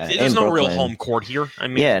Brooklyn. There's no real home court here. I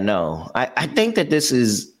mean, yeah, no. I think that this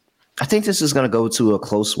is. I think this is going to go to a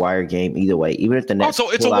close wire game either way. Even if the Nets.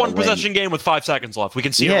 So it's a 1-possession game with 5 seconds left. We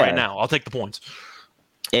can see it right now. I'll take the points.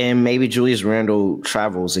 And maybe Julius Randle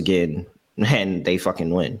travels again, and they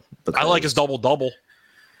fucking win. I like his double-double.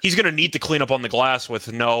 He's going to need to clean up on the glass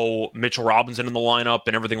with no Mitchell Robinson in the lineup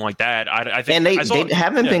and everything like that. I think, and they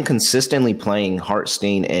haven't been consistently playing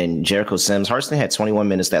Hartenstein and Jericho Sims. Hartenstein had 21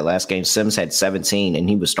 minutes that last game. Sims had 17, and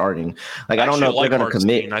he was starting. Like I don't know if they're going to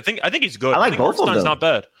commit. I think he's good. I like both of them. Not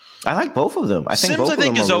bad. I like both of them. I think both of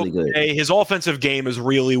them are really good. His offensive game is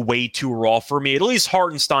really way too raw for me. At least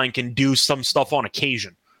Hartenstein can do some stuff on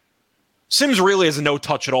occasion. Sims really has a no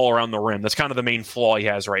touch at all around the rim. That's kind of the main flaw he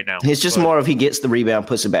has right now. It's just more of he gets the rebound,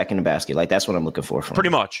 puts it back in the basket. Like that's what I'm looking for. Pretty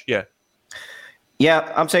much, yeah. Yeah,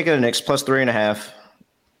 I'm taking the Knicks plus 3.5.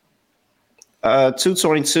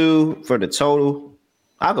 222 for the total.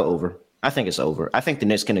 I'll go over. I think it's over. I think the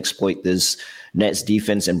Knicks can exploit this Nets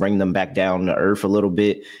defense and bring them back down to earth a little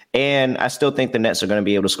bit. And I still think the Nets are going to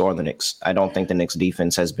be able to score on the Knicks. I don't think the Knicks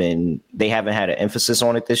defense they haven't had an emphasis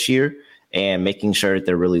on it this year and making sure that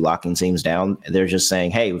they're really locking teams down. They're just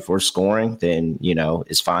saying, hey, if we're scoring, then,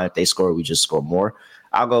 it's fine. If they score, we just score more.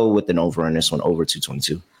 I'll go with an over on this one, over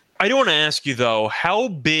 222. I do want to ask you, though, how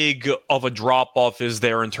big of a drop-off is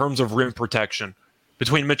there in terms of rim protection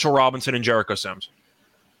between Mitchell Robinson and Jericho Sims?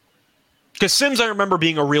 Because Sims, I remember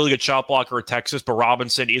being a really good shot blocker at Texas, but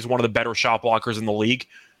Robinson is one of the better shot blockers in the league.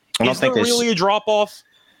 Is there really a drop-off?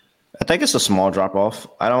 I think it's a small drop-off.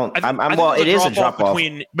 It is a drop-off.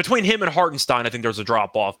 Between him and Hartenstein, I think there's a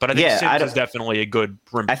drop-off, but I think Sims is definitely a good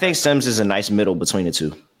rim protector. I think Sims is a nice middle between the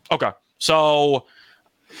two. Okay. So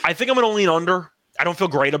I think I'm going to lean under. I don't feel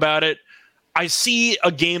great about it. I see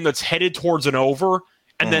a game that's headed towards an over,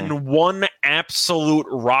 and then one absolute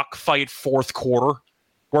rock fight fourth quarter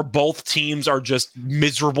where both teams are just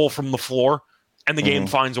miserable from the floor, and the game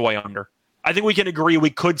finds a way under. I think we can agree we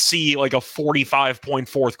could see like a 45-point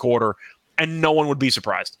fourth quarter, and no one would be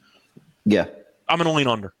surprised. Yeah. I'm going to lean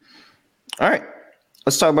under. All right.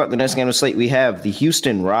 Let's talk about the next game of the slate. We have the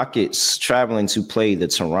Houston Rockets traveling to play the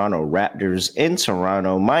Toronto Raptors in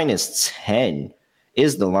Toronto. -10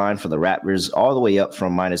 is the line for the Raptors, all the way up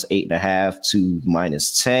from -8.5 to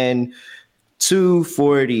 -10.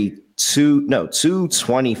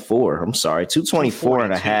 224. I'm sorry.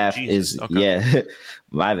 224.5 is, yeah,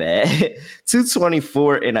 my bad.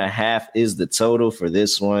 224.5 is the total for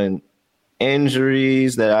this one.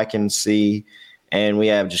 Injuries that I can see. And we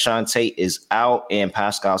have Deshaun Tate is out and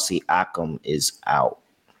Pascal Siakam is out.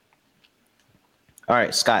 All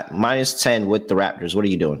right, Scott, -10 with the Raptors. What are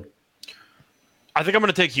you doing? I think I'm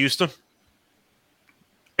going to take Houston.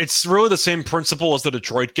 It's really the same principle as the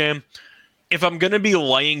Detroit game. If I'm going to be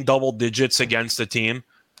laying double digits against a team,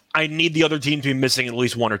 I need the other team to be missing at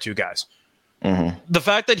least one or two guys. The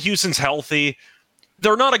fact that Houston's healthy,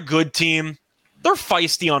 they're not a good team. They're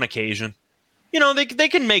feisty on occasion. They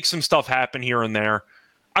can make some stuff happen here and there.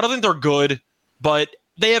 I don't think they're good, but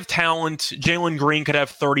they have talent. Jalen Green could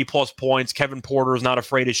have 30-plus points. Kevin Porter is not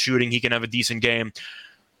afraid of shooting. He can have a decent game.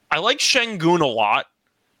 I like Şengün a lot.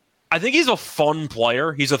 I think he's a fun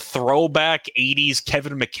player. He's a throwback 80s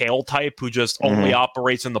Kevin McHale type who just only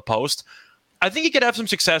operates in the post. I think he could have some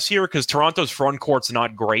success here because Toronto's front court's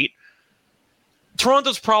not great.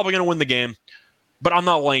 Toronto's probably going to win the game, but I'm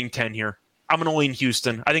not laying 10 here. I'm going to lean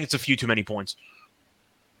Houston. I think it's a few too many points.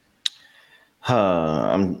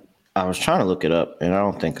 I was trying to look it up, and I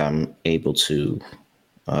don't think I'm able to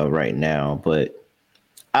right now, but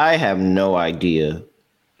I have no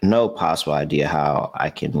possible idea how I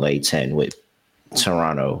can lay 10 with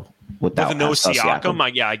Toronto without Pascal Siakam.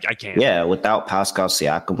 I can't. Yeah, without Pascal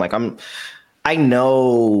Siakam. Like I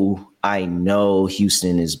know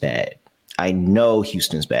Houston is bad. I know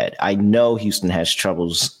Houston's bad. I know Houston has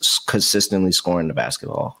troubles consistently scoring the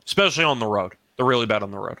basketball. Especially on the road. They're really bad on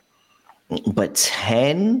the road. But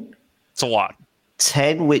 10? It's a lot.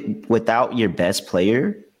 10 without your best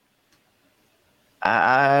player?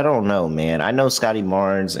 I don't know, man. I know Scotty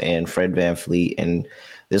Barnes and Fred VanVleet, and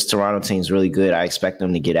this Toronto team is really good. I expect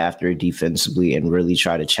them to get after it defensively and really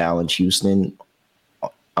try to challenge Houston.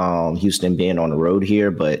 Houston being on the road here,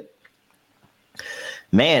 but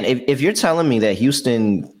man, if you're telling me that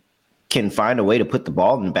Houston can find a way to put the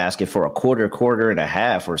ball in the basket for a quarter and a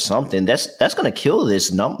half or something, that's going to kill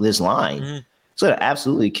this line. Mm-hmm. It's going to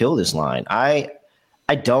absolutely kill this line. I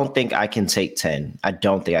don't think I can take 10. I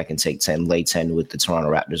don't think I can take 10, lay 10 with the Toronto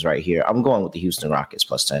Raptors right here. I'm going with the Houston Rockets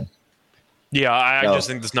plus 10. Yeah, I just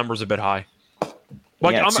think this number's a bit high.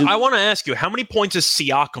 Like, yeah, I want to ask you, how many points is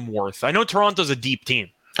Siakam worth? I know Toronto's a deep team.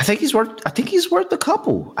 I think he's worth a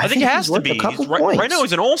couple. I think he has to be. Right now,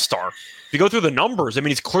 he's an all-star. If you go through the numbers, I mean,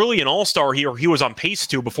 he's clearly an all-star here. He was on pace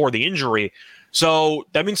to before the injury. So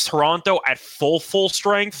that means Toronto at full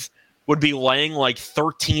strength would be laying like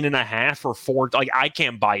 13 and a half or 4. Like, I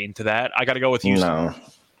can't buy into that. I got to go with Houston. No,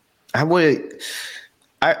 I would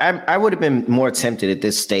have been more tempted at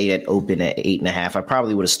this state at open at 8.5. I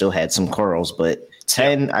probably would have still had some curls, but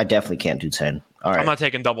 10, yeah. I definitely can't do 10. All right. I'm not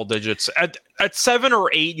taking double digits. At 7 or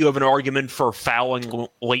 8, you have an argument for fouling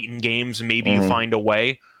late in games. Maybe you find a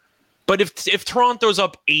way. But if Toronto's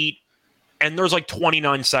up 8 and there's like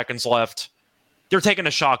 29 seconds left, they're taking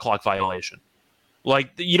a shot clock violation. Like,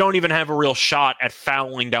 you don't even have a real shot at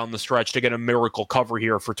fouling down the stretch to get a miracle cover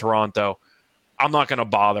here for Toronto. I'm not going to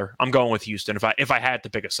bother. I'm going with Houston if I had to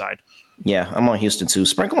pick a side. Yeah, I'm on Houston too.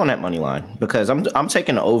 Sprinkle on that money line because I'm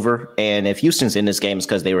taking the over. And if Houston's in this game, it's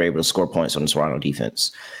because they were able to score points on the Toronto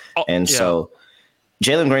defense. So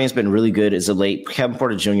Jalen Green's been really good as of late. Kevin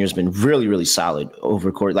Porter Jr. has been really, really solid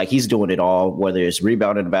over court. Like, he's doing it all, whether it's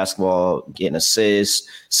rebounding the basketball, getting assists,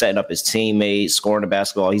 setting up his teammates, scoring the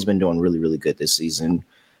basketball. He's been doing really, really good this season.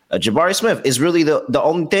 Jabari Smith is really the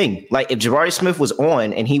only thing. Like, if Jabari Smith was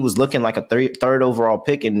on and he was looking like a third overall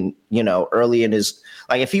pick and, early in his –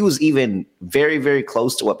 like, if he was even very, very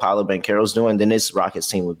close to what Paolo Banchero's doing, then this Rockets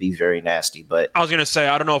team would be very nasty. But I was going to say,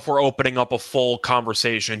 I don't know if we're opening up a full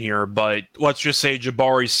conversation here, but let's just say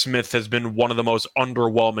Jabari Smith has been one of the most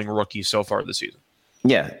underwhelming rookies so far this season.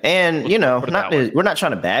 Yeah, and we're not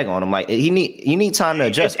trying to bag on him. Like, he need time to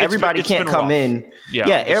adjust. Everybody can't come in. Yeah,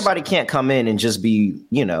 everybody can't come in and just be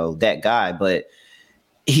that guy. But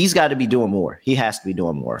he's got to be doing more. He has to be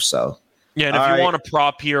doing more. So yeah, and if you want a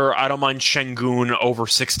prop here, I don't mind Şengün over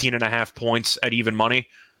 16.5 points at even money.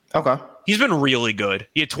 Okay, he's been really good.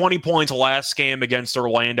 He had 20 points last game against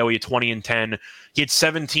Orlando. He had 20 and 10. He had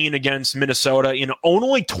 17 against Minnesota in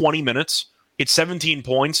only 20 minutes. He had 17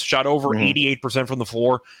 points, shot over 88% from the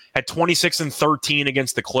floor, had 26 and 13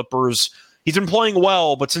 against the Clippers. He's been playing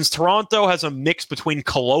well, but since Toronto has a mix between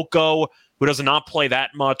Koloko, who does not play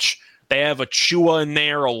that much, they have Achua in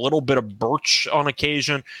there, a little bit of Birch on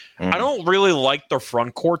occasion. I don't really like their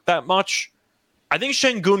front court that much. I think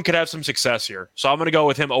Şengün could have some success here, so I'm going to go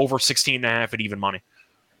with him over 16.5 at even money.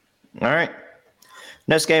 All right.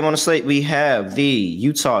 Next game on the slate, we have the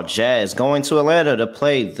Utah Jazz going to Atlanta to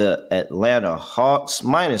play the Atlanta Hawks.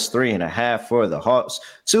 Minus 3.5 for the Hawks.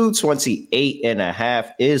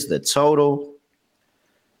 228.5 is the total.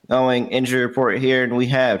 Going injury report here, and we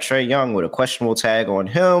have Trae Young with a questionable tag on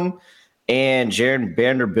him and Jared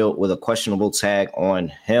Vanderbilt with a questionable tag on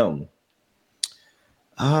him.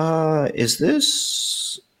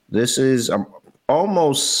 This is I'm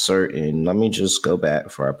almost certain. Let me just go back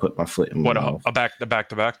before I put my foot in my mouth. A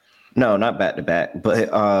back-to-back? No, not back-to-back.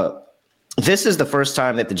 But this is the first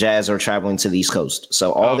time that the Jazz are traveling to the East Coast.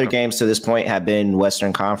 So all their games to this point have been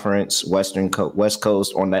Western Conference, West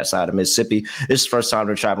Coast on that side of Mississippi. This is the first time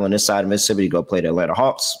they're traveling this side of Mississippi to go play the Atlanta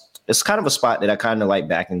Hawks. It's kind of a spot that I kind of like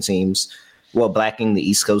backing teams. Well, backing the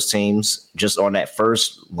East Coast teams just on that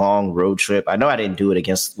first long road trip. I know I didn't do it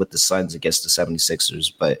with the Suns against the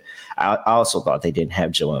 76ers, but I also thought they didn't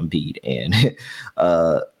have Joel Embiid and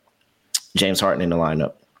James Harden in the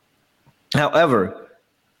lineup. However,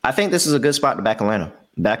 I think this is a good spot to back Atlanta.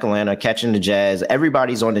 Back Atlanta, catching the Jazz.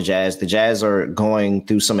 Everybody's on the Jazz. The Jazz are going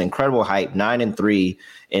through some incredible hype, 9-3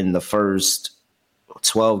 in the first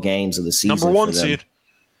 12 games of the season. Number one seed.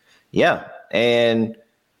 Yeah, and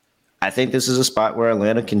I think this is a spot where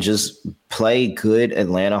Atlanta can just play good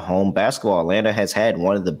Atlanta home basketball. Atlanta has had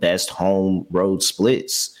one of the best home road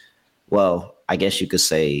splits. Well, I guess you could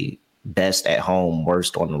say best at home,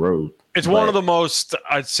 worst on the road. It's one of the most,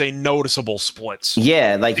 I'd say, noticeable splits.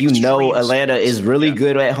 Yeah, like Atlanta is really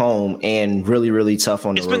good at home and really, really tough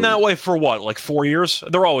on the road. It's been that way for what, like 4 years?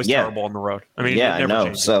 They're always terrible on the road. I mean, I know.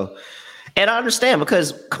 Changes. So, and I understand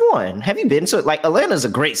because, come on, have you been to, like, Atlanta's a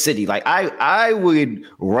great city. Like, I would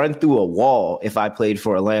run through a wall if I played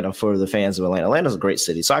for Atlanta, for the fans of Atlanta. Atlanta's a great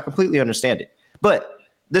city, so I completely understand it. But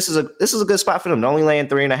this is a good spot for them. They're only laying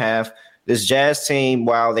 3.5. This Jazz team,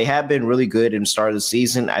 while they have been really good in the start of the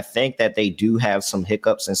season, I think that they do have some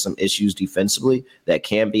hiccups and some issues defensively that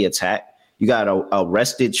can be attacked. You got a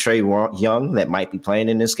rested Trae Young that might be playing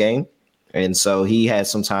in this game. And so he has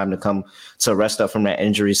some time to come to rest up from that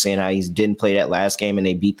injury, seeing how he didn't play that last game and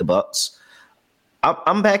they beat the Bucks.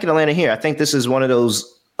 I'm back in Atlanta here. I think this is one of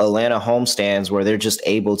those Atlanta homestands where they're just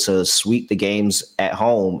able to sweep the games at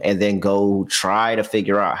home and then go try to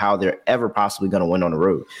figure out how they're ever possibly going to win on the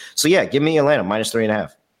road. So yeah, give me Atlanta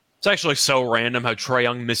 -3.5. It's actually so random how Trae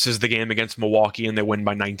Young misses the game against Milwaukee and they win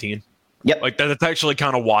by 19. Yep. Like that's actually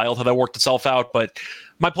kind of wild how that worked itself out, but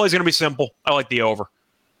my play is going to be simple. I like the over.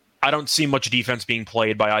 I don't see much defense being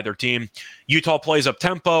played by either team. Utah plays up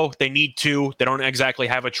tempo. They need to. They don't exactly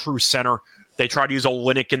have a true center. They try to use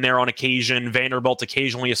Olynyk in there on occasion. Vanderbilt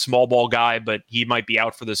occasionally a small ball guy, but he might be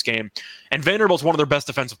out for this game. And Vanderbilt's one of their best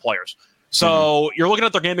defensive players. So you're looking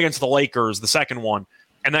at their game against the Lakers, the second one,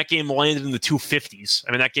 and that game landed in the 250s.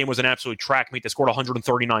 I mean, that game was an absolute track meet. They scored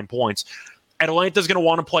 139 points. Atlanta's going to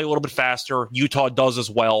want to play a little bit faster. Utah does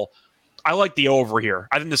as well. I like the over here.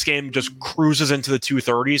 I think this game just cruises into the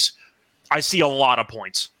 230s. I see a lot of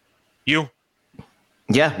points. You?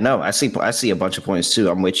 Yeah, no, I see a bunch of points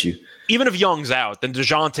too. I'm with you. Even if Young's out, then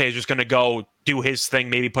DeJounte is just going to go do his thing,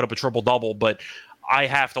 maybe put up a triple-double, but I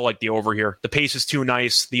have to like the over here. The pace is too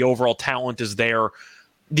nice. The overall talent is there.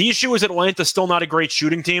 The issue is Atlanta's still not a great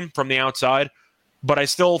shooting team from the outside, but I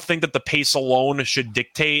still think that the pace alone should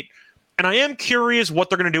dictate. And I am curious what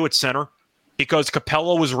they're going to do at center, because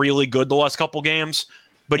Capella was really good the last couple games,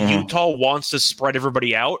 but Utah wants to spread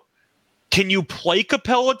everybody out. Can you play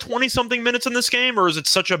Capella 20-something minutes in this game, or is it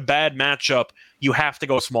such a bad matchup you have to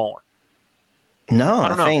go smaller? No,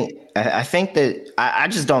 I think that I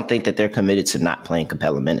just don't think that they're committed to not playing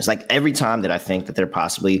Capella minutes. Like every time that I think that they're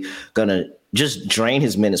possibly going to just drain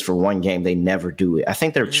his minutes for one game, they never do it. I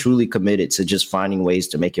think they're truly committed to just finding ways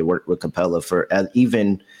to make it work with Capella for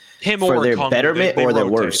even him for or their Kung, betterment they or their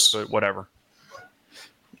rotate, worse. But whatever.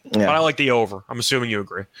 Yeah. But I like the over. I'm assuming you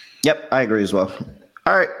agree. Yep, I agree as well.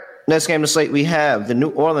 All right, next game to slate, we have the New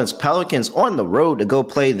Orleans Pelicans on the road to go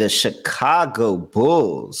play the Chicago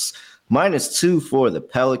Bulls. -2 for the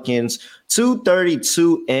Pelicans.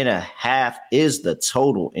 232.5 is the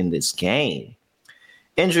total in this game.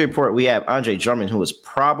 Injury report, we have Andre Drummond, who is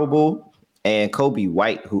probable, and Kobe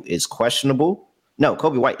White, who is questionable. No,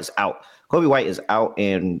 Kobe White is out. Kobe White is out,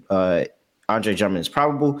 and Andre Drummond is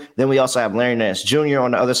probable. Then we also have Larry Nance Jr.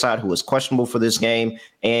 on the other side, who is questionable for this game,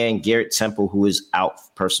 and Garrett Temple, who is out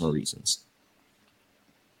for personal reasons.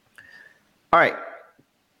 All right.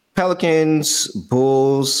 Pelicans,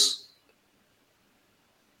 Bulls.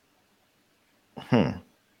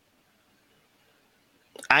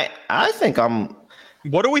 I think I'm.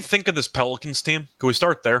 What do we think of this Pelicans team? Can we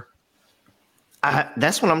start there?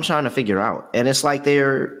 That's what I'm trying to figure out. And it's like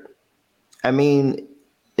it's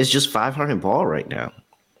just 500 ball right now.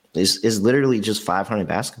 It's literally just 500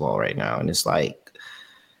 basketball right now. And it's like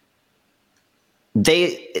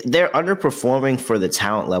they're underperforming for the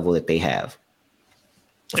talent level that they have.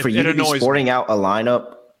 For you to be sporting out a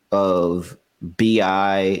lineup of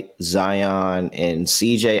BI, Zion, and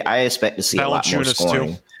CJ, I expect to see a lot more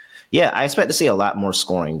scoring. Too. Yeah, I expect to see a lot more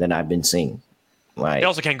scoring than I've been seeing. Like, they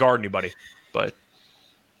also can't guard anybody,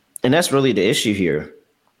 and that's really the issue here.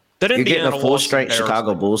 You're getting a full strength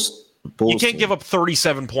Chicago Bulls. You can't give up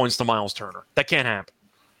 37 points to Miles Turner. That can't happen.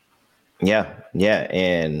 Yeah,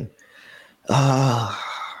 and I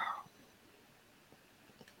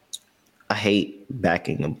hate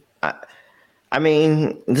backing them. I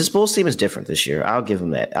mean, this Bulls team is different this year. I'll give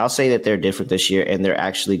them that. I'll say that they're different this year, and they're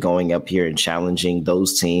actually going up here and challenging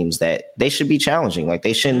those teams that they should be challenging. Like,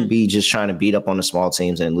 they shouldn't be just trying to beat up on the small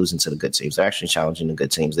teams and losing to the good teams. They're actually challenging the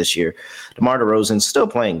good teams this year. DeMar DeRozan's still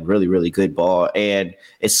playing really, really good ball, and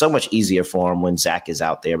it's so much easier for him when Zach is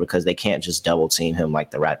out there because they can't just double team him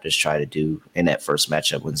like the Raptors try to do in that first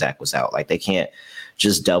matchup when Zach was out. Like, they can't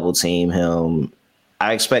just double team him.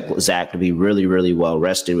 I expect Zach to be really, really well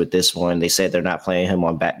rested with this one. They said they're not playing him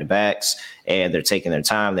on back-to-backs, and they're taking their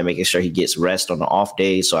time. They're making sure he gets rest on the off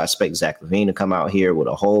days. So I expect Zach LaVine to come out here with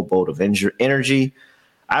a whole boat of energy.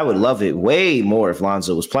 I would love it way more if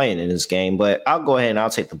Lonzo was playing in this game, but I'll go ahead and I'll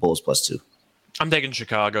take the Bulls +2. I'm taking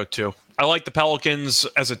Chicago, too. I like the Pelicans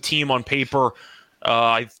as a team on paper.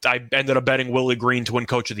 I ended up betting Willie Green to win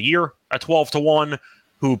Coach of the Year at 12-1.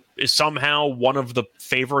 Who is somehow one of the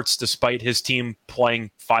favorites despite his team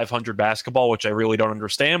playing 500 basketball, which I really don't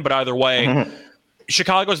understand. But either way,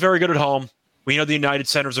 Chicago's very good at home. We know the United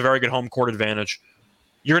Center's a very good home court advantage.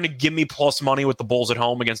 You're going to give me plus money with the Bulls at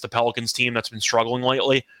home against the Pelicans team that's been struggling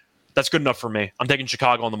lately. That's good enough for me. I'm taking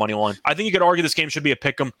Chicago on the money line. I think you could argue this game should be a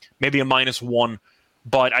pick 'em, maybe a -1,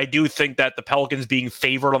 but I do think that the Pelicans being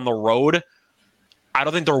favored on the road, I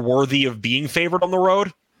don't think they're worthy of being favored on the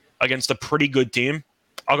road against a pretty good team.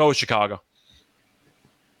 I'll go with Chicago.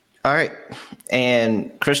 All right.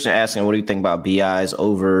 And Christian asking, what do you think about BI's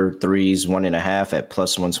over threes 1.5 at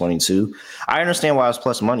 +122? I understand why it's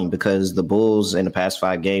plus money, because the Bulls in the past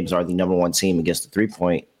 5 games are the number 1 team against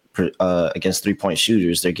the against 3-point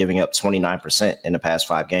shooters. They're giving up 29% in the past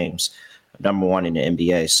 5 games, number 1 in the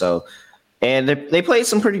NBA. So, and they played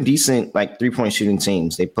some pretty decent 3-point shooting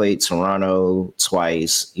teams. They played Toronto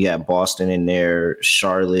twice. You have Boston in there,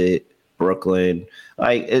 Charlotte, Brooklyn.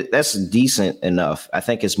 That's decent enough. I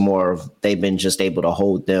think it's more of they've been just able to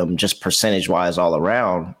hold them just percentage wise all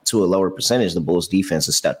around to a lower percentage. The Bulls defense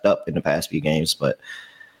has stepped up in the past few games, but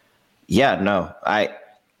yeah, no, I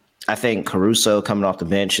think Caruso coming off the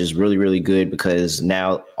bench is really, really good, because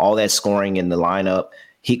now all that scoring in the lineup,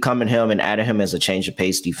 he coming him and adding him as a change of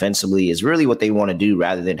pace defensively is really what they want to do,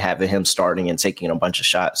 rather than having him starting and taking a bunch of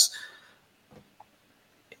shots.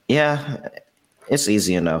 Yeah. It's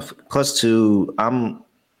easy enough. +2.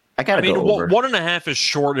 I gotta go over. 1.5 is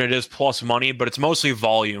short and it is plus money, but it's mostly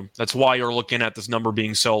volume. That's why you're looking at this number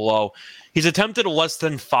being so low. He's attempted less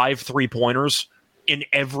than 5 3-pointers in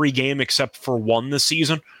every game except for 1 this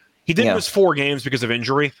season. He did miss 4 games because of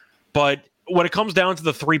injury, but when it comes down to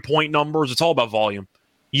the 3-point numbers, it's all about volume.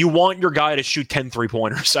 You want your guy to shoot 10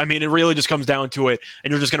 3-pointers. I mean, it really just comes down to it,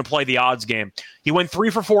 and you're just going to play the odds game. He went 3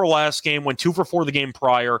 for 4 last game, went 2 for 4 the game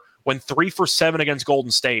prior, went 3 for 7 against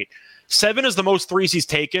Golden State. 7 is the most threes he's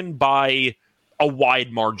taken by a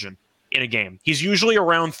wide margin in a game. He's usually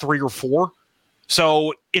around 3 or 4.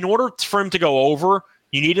 So in order for him to go over,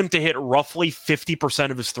 you need him to hit roughly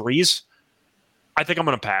 50% of his threes. I think I'm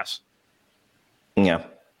going to pass. Yeah.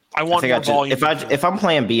 I want more volume. If I'm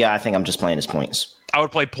playing BI, I think I'm just playing his points. I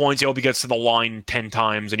would play points. He hope he gets to the line 10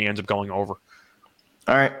 times and he ends up going over.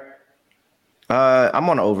 All right. I'm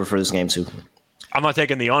on over for this game too. I'm not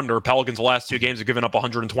taking the under. Pelicans' last 2 games have given up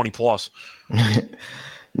 120 plus.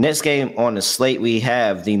 Next game on the slate, we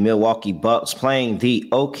have the Milwaukee Bucks playing the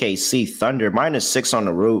OKC Thunder. -6 on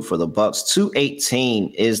the road for the Bucks. 218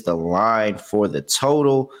 is the line for the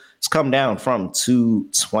total. It's come down from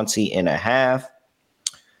 220.5.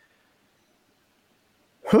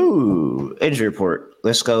 Injury report.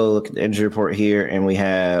 Let's go look at the injury report here, and we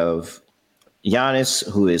have Giannis,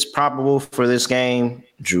 who is probable for this game,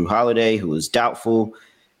 Drew Holiday, who is doubtful,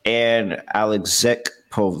 and Aleksej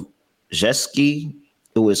Pokusevski,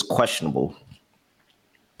 who is questionable.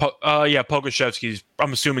 Pokusevski's,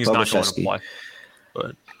 I'm assuming he's not going to play,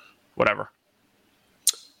 but whatever.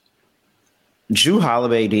 Drew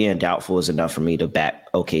Holiday being doubtful is enough for me to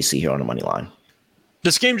back OKC here on the money line.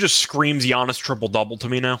 This game just screams Giannis triple-double to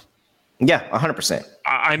me now. Yeah, 100%.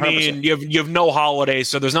 I mean, you have no Holiday,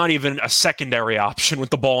 so there's not even a secondary option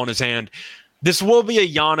with the ball in his hand. This will be a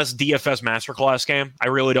Giannis DFS masterclass game. I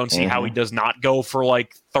really don't see how he does not go for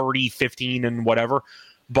 30, 15, and whatever.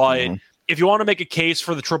 But if you want to make a case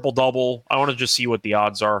for the triple-double, I want to just see what the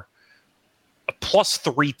odds are. A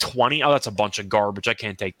 +320. Oh, that's a bunch of garbage. I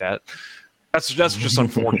can't take that. That's just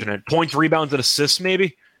unfortunate. Points, rebounds, and assists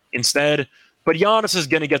maybe instead. But Giannis is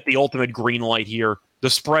going to get the ultimate green light here.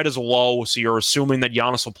 The spread is low, so you're assuming that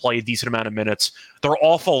Giannis will play a decent amount of minutes. They're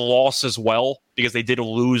off a loss as well, because they did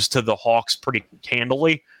lose to the Hawks pretty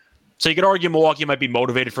handily. So you could argue Milwaukee might be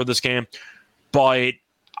motivated for this game, but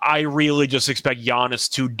I really just expect Giannis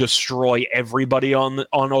to destroy everybody on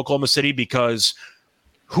Oklahoma City, because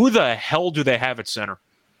who the hell do they have at center?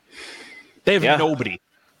 They have nobody.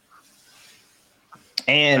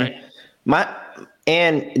 And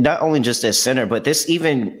And not only just as center, but this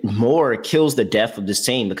even more kills the depth of this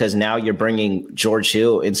team, because now you're bringing George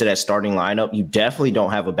Hill into that starting lineup. You definitely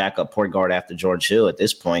don't have a backup point guard after George Hill at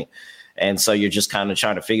this point. And so you're just kind of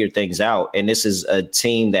trying to figure things out. And this is a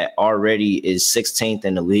team that already is 16th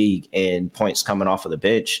in the league in points coming off of the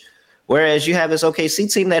bench. Whereas you have this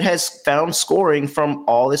OKC team that has found scoring from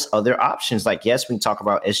all this other options. Like, yes, we can talk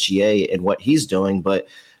about SGA and what he's doing, but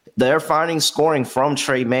they're finding scoring from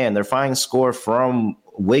Trey Mann. They're finding score from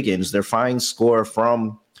Wiggins. They're finding score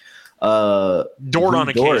from Dort on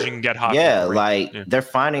occasion can get hot. Yeah, they're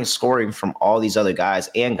finding scoring from all these other guys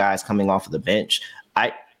and guys coming off of the bench.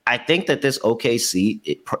 I think that this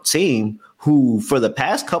OKC team, who for the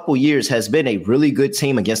past couple years has been a really good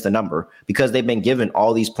team against the number, because they've been given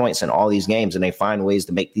all these points in all these games and they find ways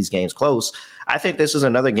to make these games close. I think this is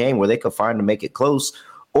another game where they could find to make it close.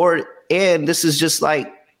 And this is just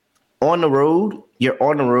like, on the road, you're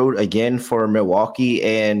on the road again for Milwaukee,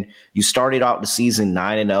 and you started out the season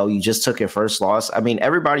 9-0. You just took your first loss. I mean,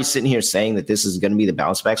 everybody's sitting here saying that this is going to be the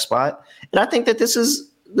bounce back spot, and I think that this is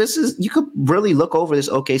you could really look over this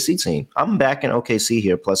OKC team. I'm backing OKC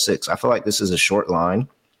here +6. I feel like this is a short line,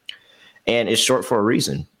 and it's short for a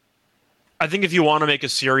reason. I think if you want to make a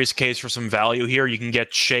serious case for some value here, you can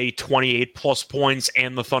get Shea 28+ points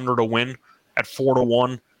and the Thunder to win at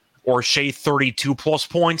 4-1, or Shea 32+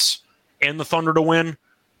 points and the Thunder to win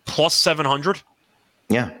 +700.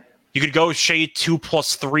 Yeah. You could go Shea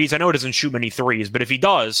 2+ threes. I know he doesn't shoot many threes, but if he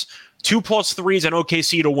does, 2+ threes and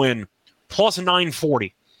OKC to win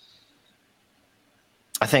 +940.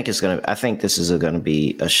 I think this is going to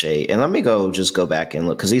be a Shea. And let me go back and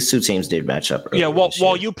look, because these two teams did match up earlier. Yeah,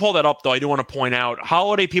 while you pull that up, though, I do want to point out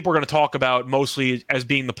Holiday people are going to talk about mostly as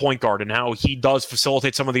being the point guard and how he does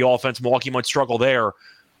facilitate some of the offense. Milwaukee might struggle there.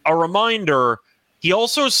 A reminder, he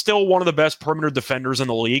also is still one of the best perimeter defenders in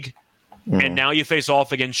the league. And now you face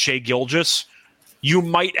off against Shai Gilgeous. You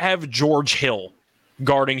might have George Hill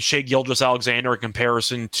guarding Shai Gilgeous-Alexander in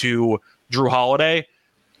comparison to Jrue Holiday.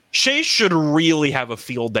 Shai should really have a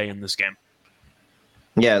field day in this game.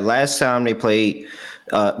 Yeah, last time they played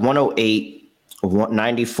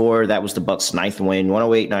 108-94. That was the Bucks' 9th win.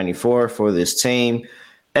 108-94 for this team.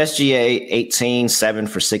 SGA 18, 7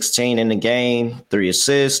 for 16 in the game, 3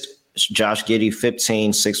 assists. Josh Giddey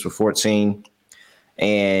 15, 6 for 14.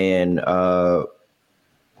 And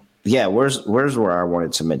where's where I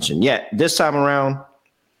wanted to mention? Yeah, this time around,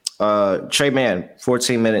 Tre Mann,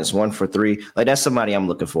 14 minutes, 1 for 3. Like, that's somebody I'm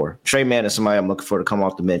looking for. Tre Mann is somebody I'm looking for to come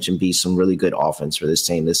off the bench and be some really good offense for this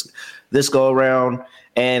team this go around.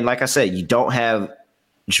 And like I said, you don't have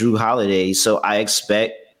Jrue Holiday, so I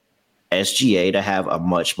expect SGA to have a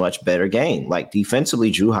much, much better game. Like,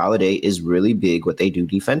 defensively, Jrue Holiday is really big what they do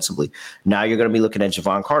defensively. Now you're going to be looking at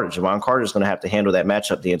Javon Carter. Javon Carter is going to have to handle that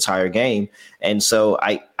matchup the entire game. And so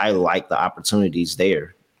I like the opportunities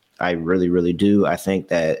there. I really, really do. I think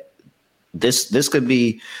that this is going to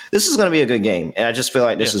be a good game. And I just feel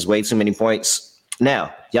like this is way too many points.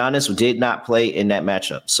 Now, Giannis did not play in that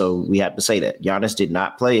matchup. So we have to say that. Giannis did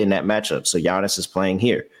not play in that matchup. So Giannis is playing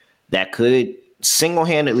here. That could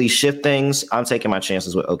single-handedly shift things. I'm taking my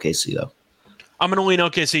chances with OKC, though. I'm going to lean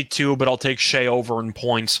OKC too, but I'll take Shai over in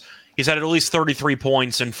points. He's had at least 33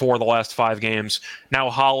 points in 4 of the last 5 games. Now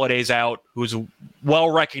Holiday's out, who's well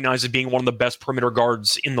recognized as being one of the best perimeter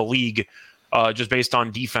guards in the league, just based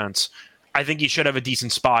on defense. I think he should have a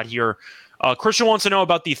decent spot here. Christian wants to know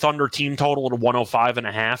about the Thunder team total at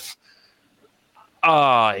 105.5.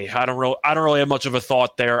 I don't really have much of a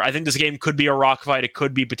thought there. I think this game could be a rock fight. It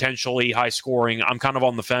could be potentially high scoring. I'm kind of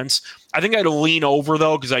on the fence. I think I'd lean over,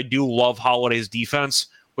 though, because I do love Holiday's defense,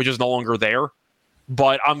 which is no longer there.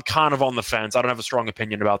 But I'm kind of on the fence. I don't have a strong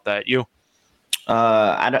opinion about that. You?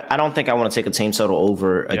 I don't think I want to take a team total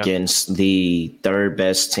over against the third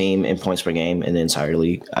best team in points per game in the entire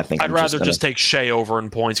league. I think I'd rather just take Shai over in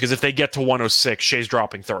points, because if they get to 106, Shai's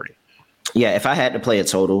dropping 30. Yeah, if I had to play a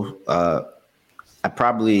total, I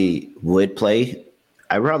probably would play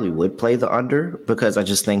the under, because I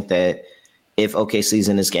just think that if OKC's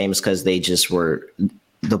in this game, it's because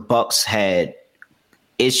the Bucks had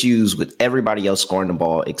issues with everybody else scoring the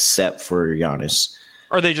ball except for Giannis.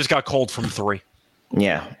 Or they just got cold from 3.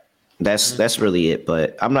 Yeah, that's really it.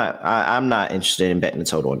 But I'm not interested in betting the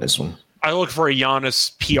total on this one. I look for a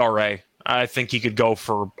Giannis PRA. I think he could go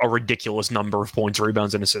for a ridiculous number of points,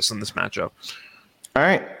 rebounds, and assists in this matchup. All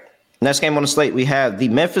right. Next game on the slate, we have the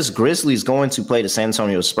Memphis Grizzlies going to play the San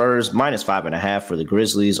Antonio Spurs. -5.5 for the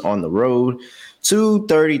Grizzlies on the road.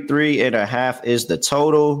 233.5 is the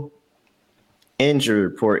total. Injury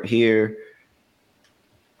report here.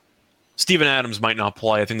 Steven Adams might not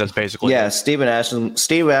play. I think that's basically it. Steven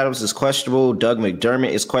Adams is questionable. Doug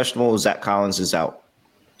McDermott is questionable. Zach Collins is out.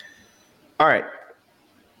 All right.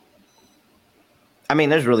 I mean,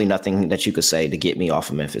 there's really nothing that you could say to get me off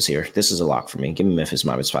of Memphis here. This is a lock for me. Give me Memphis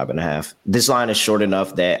 -5.5. This line is short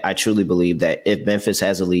enough that I truly believe that if Memphis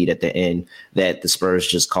has a lead at the end, that the Spurs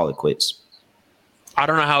just call it quits. I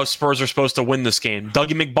don't know how Spurs are supposed to win this game.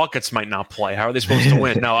 Dougie McBuckets might not play. How are they supposed to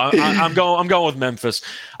win? No, I'm going with Memphis.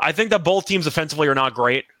 I think that both teams offensively are not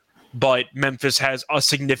great, but Memphis has a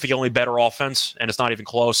significantly better offense, and it's not even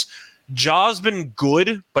close. Ja's been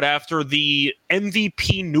good, but after the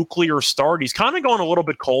MVP nuclear start, he's kind of going a little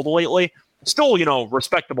bit cold lately. Still,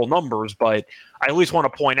 respectable numbers, but I at least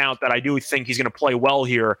want to point out that I do think he's going to play well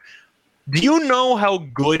here. Do you know how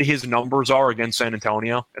good his numbers are against San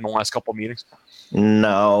Antonio in the last couple of meetings?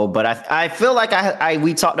 No, but I feel like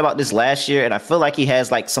we talked about this last year, and I feel like he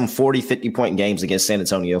has like some 40, 50-point games against San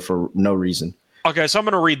Antonio for no reason. Okay, so I'm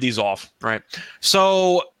going to read these off, right?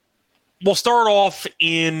 So we'll start off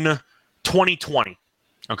in 2020,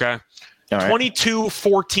 okay? All right. 22,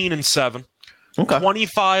 14, and 7. Okay.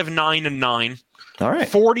 25, 9, and 9. All right.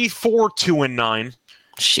 44, 2, and 9.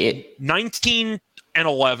 Shit. 19 and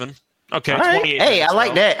 11. Okay, All right. 28. Hey, I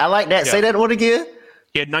like that. I like that. Yeah. Say that one again.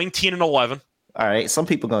 He had 19 and 11. All right. Some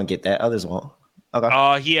people going to get that. Others won't.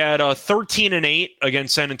 Okay. He had 13 and 8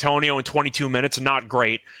 against San Antonio in 22 minutes. Not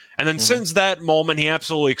great. And then since that moment, he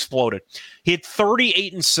absolutely exploded. He had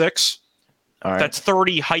 38 and 6. All right. That's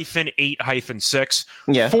 30-8-6.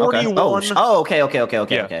 Yeah. 41. Okay.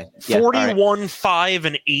 Okay. Yeah, 41, right. 5,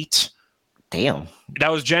 and 8. Damn.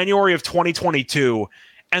 That was January of 2022.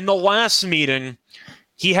 And the last meeting,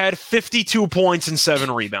 he had 52 points and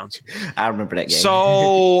 7 rebounds. I remember that game.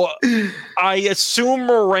 So I assume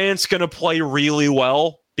Morant's going to play really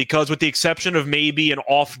well because with the exception of maybe an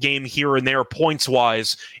off game here and there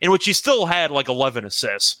points-wise, in which he still had like 11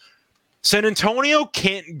 assists, San Antonio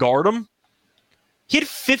can't guard him. He had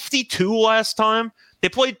 52 last time. They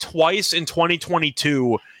played twice in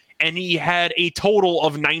 2022, and he had a total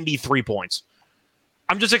of 93 points.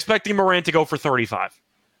 I'm just expecting Morant to go for 35.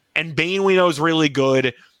 And Bane, we know, is really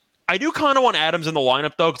good. I do kind of want Adams in the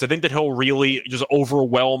lineup, though, because I think that he'll really just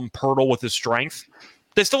overwhelm Poeltl with his strength.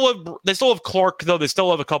 They still have Clark, though. They still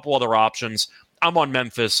have a couple other options. I'm on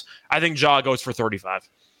Memphis. I think Ja goes for 35.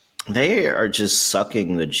 They are just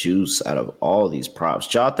sucking the juice out of all these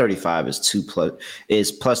props. Ja 35 is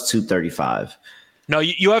plus 235. No,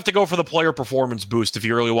 you have to go for the player performance boost if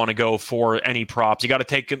you really want to go for any props. You got to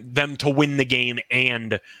take them to win the game,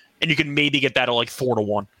 and you can maybe get that at like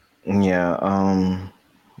 4-1. Yeah. I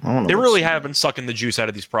don't know. They really have been sucking the juice out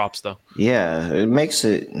of these props, though. Yeah, it makes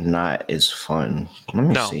it not as fun. Let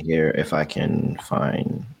me see here if I can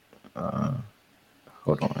find.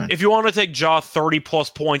 Hold on. If you want to take Ja 30-plus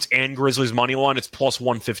points and Grizzlies money line, it's plus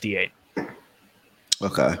 158.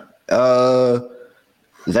 Okay.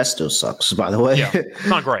 That still sucks, by the way. Yeah,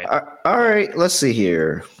 not great. All right, let's see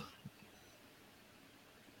here.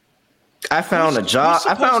 I found a Ja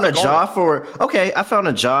for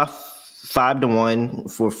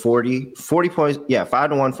 5-1 for 40 points. Yeah,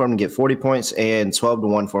 5-1 for him to get 40 points and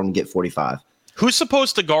 12-1 for him to get 45. Who's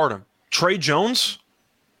supposed to guard him? Trey Jones?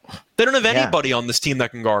 They don't have anybody on this team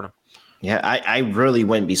that can guard him. Yeah, I really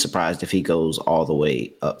wouldn't be surprised if he goes all the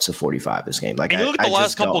way up to 45 this game. Like, and you look at the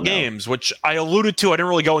last couple games, which I alluded to. I didn't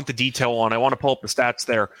really go into detail on. I want to pull up the stats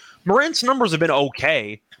there. Morant's numbers have been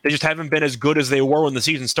okay. They just haven't been as good as they were when the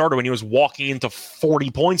season started, when he was walking into 40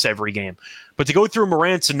 points every game. But to go through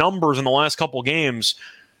Morant's numbers in the last couple games,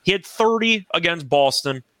 he had 30 against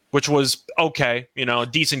Boston, which was okay. You know, a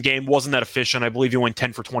decent game. Wasn't that efficient. I believe he went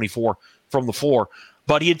 10 for 24 from the floor.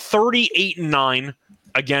 But he had 38 and 9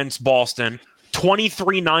 against Boston,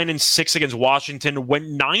 23, 9, and 6 against Washington, went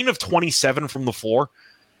 9 of 27 from the floor,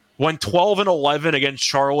 went 12 and 11 against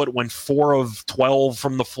Charlotte, went 4 of 12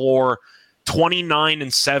 from the floor, 29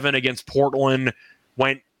 and 7 against Portland,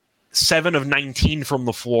 went 7 of 19 from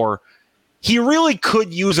the floor. He really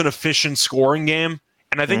could use an efficient scoring game,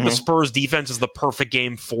 and I think the Spurs defense is the perfect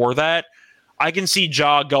game for that. I can see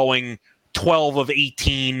Ja going 12 of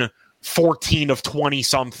 18, 14 of 20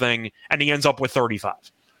 something, and he ends up with 35.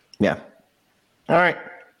 Yeah. All right.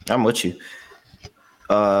 I'm with you.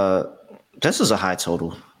 This is a high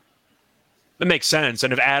total. It makes sense.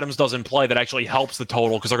 And if Adams doesn't play, that actually helps the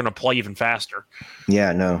total because they're going to play even faster.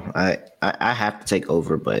 Yeah, no. I have to take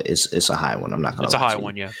over, but it's a high one. I'm not going to. It's a high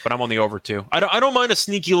one, yeah. But I'm on the over too. I don't mind a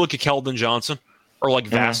sneaky look at Keldon Johnson or like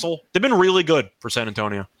Vassell. They've been really good for San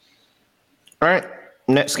Antonio. All right.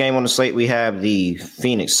 Next game on the slate, we have the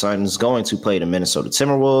Phoenix Suns going to play the Minnesota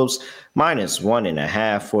Timberwolves.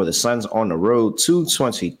 -1.5 for the Suns on the road.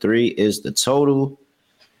 223 is the total.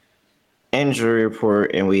 Injury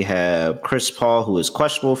report, and we have Chris Paul, who is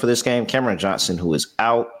questionable for this game. Cameron Johnson, who is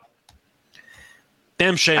out.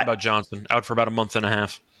 Damn shame about Johnson. Out for about a month and a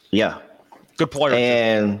half. Yeah. Good player.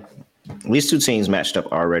 And these two teams matched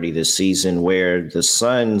up already this season where the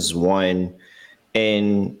Suns won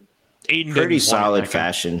in pretty solid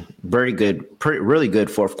fashion. Very good, really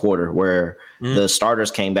good fourth quarter where the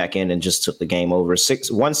starters came back in and just took the game over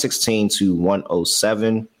 116 to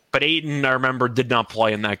 107. But Ayton, I remember, did not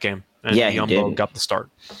play in that game. And yeah, he didn't. Got the start.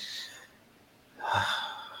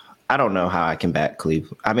 I don't know how I can back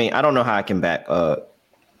Cleveland. I mean, I don't know how I can back the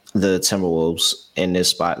Timberwolves in this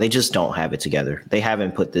spot. They just don't have it together. They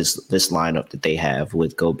haven't put this lineup that they have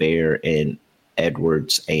with Gobert and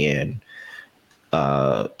Edwards and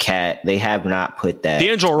Cat. They have not put that.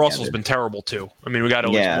 D'Angelo Russell's been terrible too. I mean, we got to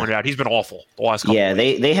at least point it out. He's been awful the last couple. Yeah,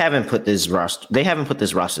 they haven't put this roster. They haven't put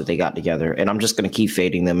this roster they got together, and I'm just gonna keep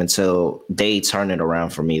fading them until they turn it around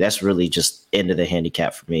for me. That's really just end of the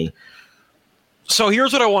handicap for me. So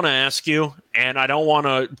here's what I want to ask you, and I don't want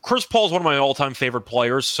to. Chris Paul's one of my all-time favorite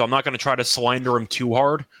players, so I'm not going to try to slander him too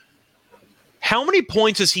hard. How many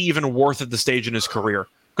points is he even worth at this stage in his career?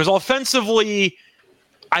 Because offensively,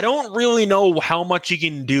 I don't really know how much he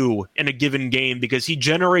can do in a given game because he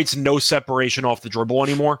generates no separation off the dribble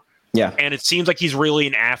anymore. Yeah. And it seems like he's really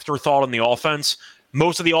an afterthought on the offense.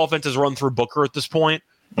 Most of the offense is run through Booker at this point.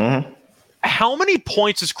 Mm-hmm. How many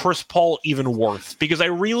points is Chris Paul even worth? Because I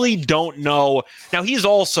really don't know. Now, he's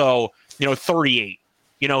also, 38.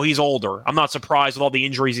 He's older. I'm not surprised with all the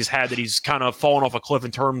injuries he's had that he's kind of fallen off a cliff in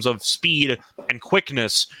terms of speed and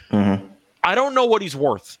quickness. Mm-hmm. I don't know what he's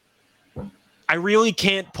worth. I really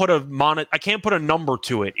can't put a number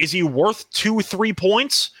to it. Is he worth 2-3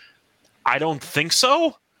 points? I don't think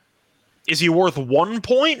so. Is he worth 1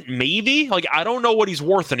 point? Maybe. I don't know what he's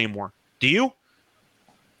worth anymore. Do you?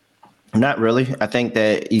 Not really. I think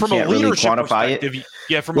that you can't really quantify it.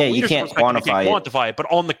 Yeah, from a leadership you can't quantify it. But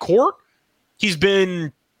on the court, he's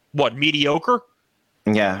been, mediocre?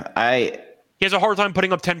 Yeah, he has a hard time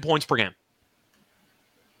putting up 10 points per game.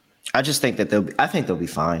 I just think that they'll be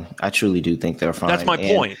fine. I truly do think they're fine. That's my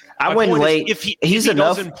point. I wouldn't wait. If he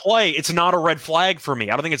doesn't play, it's not a red flag for me.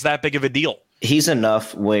 I don't think it's that big of a deal. He's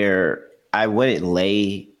enough where I wouldn't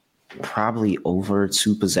lay probably over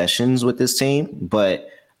 2 possessions with this team, but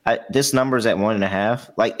this number's at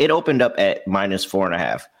 1.5. It opened up at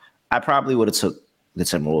 -4.5. I probably would have took the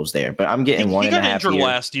Timberwolves there, but I'm getting 1.5. He got injured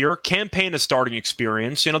last year. Campaign is starting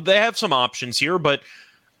experience. They have some options here, but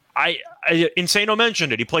Insano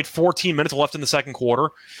mentioned it. He played 14 minutes left in the second quarter.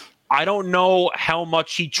 I don't know how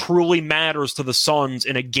much he truly matters to the Suns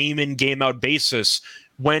in a game-in, game-out basis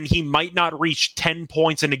when he might not reach 10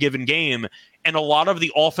 points in a given game, and a lot of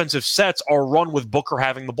the offensive sets are run with Booker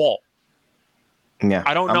having the ball. Yeah,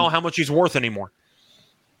 I don't know how much he's worth anymore.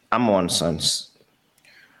 I'm on Suns.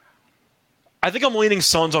 I think I'm leaning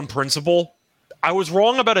Suns on principle. I was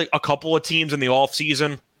wrong about a couple of teams in the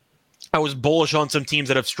offseason. I was bullish on some teams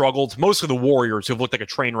that have struggled, mostly the Warriors, who have looked like a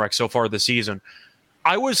train wreck so far this season.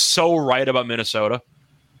 I was so right about Minnesota.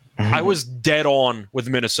 Mm-hmm. I was dead on with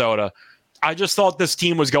Minnesota. I just thought this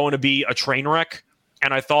team was going to be a train wreck,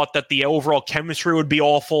 and I thought that the overall chemistry would be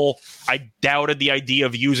awful. I doubted the idea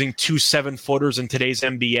of using 2 7-footers in today's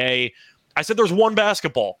NBA. I said there's one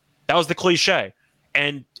basketball. That was the cliche.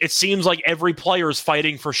 And it seems like every player is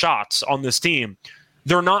fighting for shots on this team.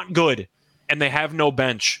 They're not good, and they have no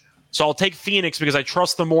bench. So I'll take Phoenix because I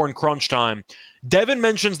trust them more in crunch time. Devin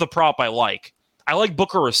mentions the prop I like. I like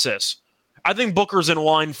Booker assists. I think Booker's in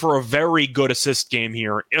line for a very good assist game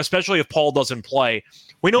here, especially if Paul doesn't play.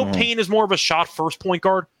 We know Payne is more of a shot-first point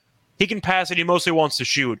guard. He can pass it. He mostly wants to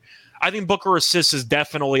shoot. I think Booker assists is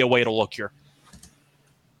definitely a way to look here.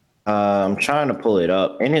 I'm trying to pull it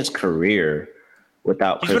up. In his career,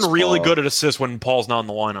 without He's been really good at assists when Paul's not in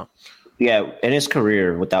the lineup. Yeah, in his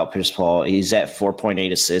career without Chris Paul, he's at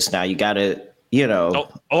 4.8 assists. Now you got to, a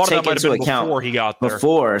lot of that might have been before he got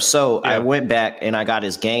there. So I went back and I got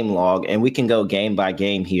his game log, and we can go game by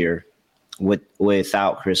game here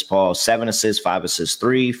without Chris Paul. 7 assists, 5 assists,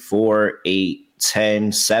 3, 4, 8,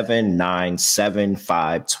 10, 7, 9, 7,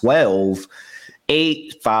 5, 12,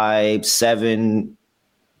 8, 5, 7.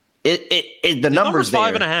 The number's there.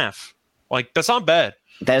 5.5. That's not bad.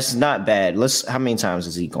 That's not bad. How many times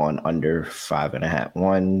has he gone under 5.5?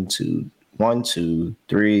 1, 2,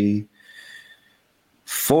 3,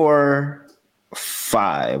 4,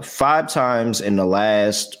 5. 5 times in the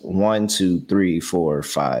last 1, 2, 3, 4,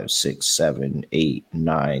 5, 6, 7, 8,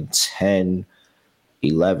 9, 10,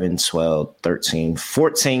 11, 12, 13,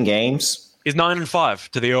 14 games. He's 9-5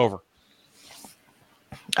 to the over.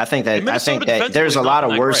 I think that there's a lot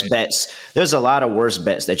of worse bets. There's a lot of worse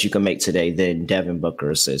bets that you can make today than Devin Booker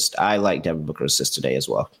assist. I like Devin Booker assist today as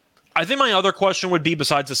well. I think my other question would be,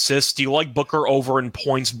 besides assists, do you like Booker over in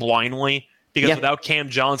points blindly? Because without Cam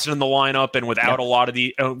Johnson in the lineup and without a lot of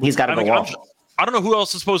the he's got to go off. I don't know who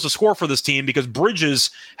else is supposed to score for this team because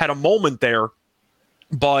Bridges had a moment there.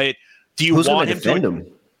 But do you want him to defend him?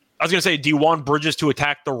 I was going to say, do you want Bridges to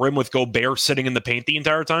attack the rim with Gobert sitting in the paint the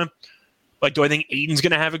entire time? Do I think Ayton's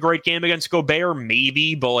going to have a great game against Gobert?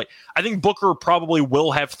 Maybe, but I think Booker probably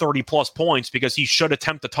will have 30-plus points because he should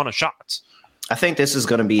attempt a ton of shots. I think this is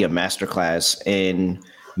going to be a masterclass in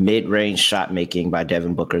mid-range shot making by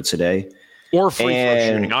Devin Booker today. Or free throw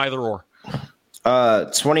shooting, either or.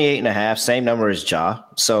 28.5, same number as Ja.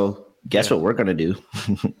 So guess what we're going to do?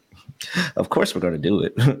 Of course we're going to do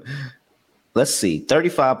it. Let's see.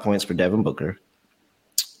 35 points for Devin Booker.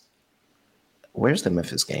 Where's the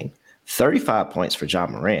Memphis game? 35 points for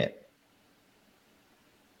John Morant.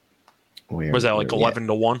 Was that like 11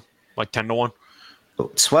 to 1? Like 10 to 1?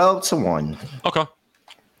 12 to 1. Okay.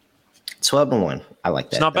 12 to 1. I like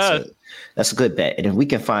that. It's not bad. That's a good bet. And if we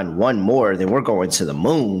can find one more, then we're going to the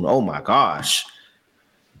moon. Oh my gosh.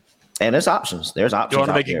 And there's options. There's options.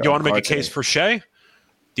 Do you want to make a case for Shea?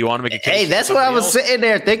 Do you want to make a case? Hey, that's what I was sitting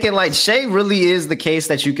there thinking. Like, Shea really is the case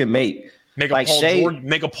that you can make. Make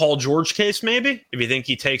a Paul George case, maybe, if you think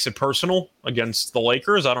he takes it personal against the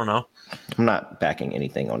Lakers. I don't know. I'm not backing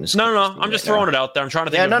anything on this. No. I'm just throwing it out there. I'm trying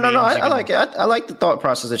to think. Yeah, no. I like it. I like the thought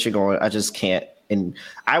process that you're going. I just can't. And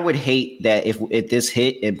I would hate that if this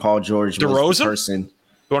hit and Paul George was the person.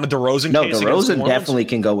 You want a DeRozan? No, case DeRozan definitely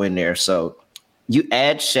can go in there. So you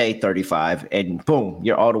add Shea 35, and boom,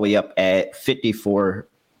 you're all the way up at 54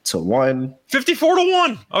 to 1. 54 to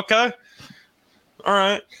 1. Okay. All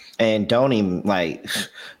right. And don't even like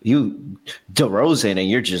you DeRozan and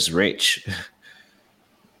you're just rich.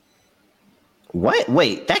 What?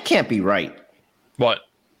 Wait, that can't be right. What?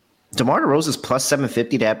 DeMar DeRozan's plus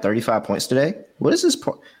 750 to have 35 points today? What is this?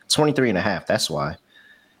 23 and a half. That's why.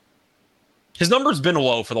 His number's been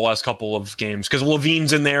low for the last couple of games because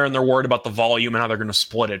Levine's in there and they're worried about the volume and how they're going to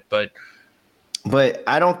split it. But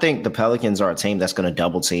I don't think the Pelicans are a team that's going to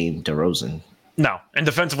double team DeRozan. No, and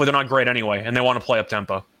defensively they're not great anyway, and they want to play up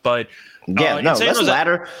tempo. But let's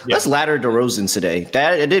ladder DeRozan today.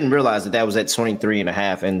 I didn't realize that was at 23 and a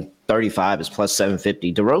half, and 35 is plus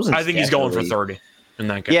 750. DeRozan, I think he's going for 30 in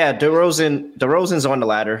that game. Yeah, DeRozan's on the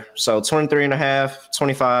ladder. So 23 and a half,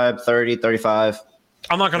 25, 30, 35.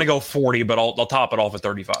 I'm not going to go 40, but I'll top it off at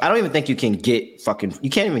 35. I don't even think you can get you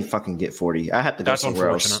can't even fucking get 40. I have to go somewhere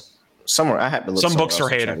else. I have to look. Some books are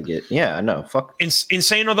hating. Yeah, I know. Fuck.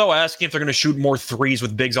 Insano though, asking if they're going to shoot more threes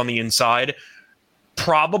with bigs on the inside.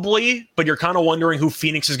 Probably, but you're kind of wondering who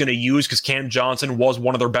Phoenix is going to use because Cam Johnson was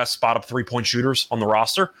one of their best spot-up three-point shooters on the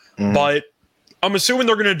roster. Mm-hmm. But I'm assuming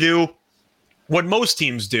they're going to do what most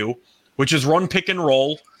teams do, which is run pick and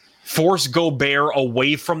roll, force Gobert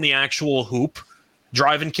away from the actual hoop,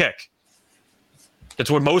 drive and kick. That's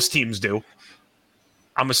what most teams do.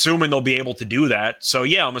 I'm assuming they'll be able to do that. So,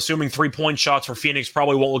 yeah, I'm assuming 3-point shots for Phoenix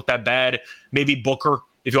probably won't look that bad. Maybe Booker,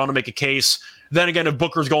 if you want to make a case. Then again, if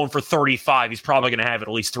Booker's going for 35, he's probably going to have at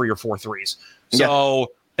least 3 or 4 threes.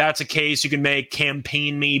 So that's a case you can make.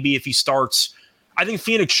 Campaign maybe if he starts. I think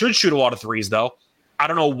Phoenix should shoot a lot of threes, though. I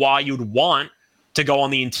don't know why you'd want to go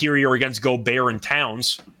on the interior against Gobert and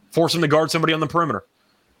Towns. Force him to guard somebody on the perimeter.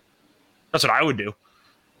 That's what I would do.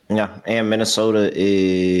 Yeah, and Minnesota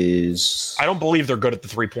is... I don't believe they're good at the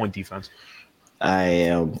 3-point defense. I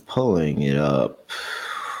am pulling it up.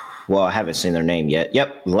 Well, I haven't seen their name yet.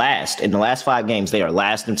 Yep, last. In the last 5 games, they are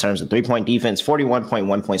last in terms of 3-point defense,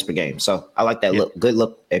 41.1 points per game. So I like that good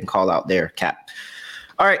look and call out there, Cap.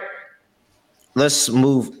 All right, let's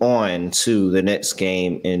move on to the next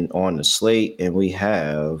game on the slate. And we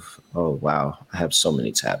have... Oh, wow. I have so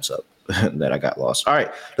many tabs up that I got lost. All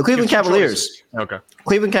right, the Cleveland Cavaliers. Okay.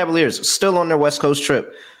 Cleveland Cavaliers still on their West Coast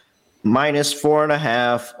trip. Minus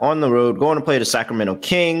 4.5 on the road. Going to play the Sacramento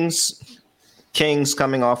Kings. Kings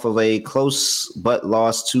coming off of a close but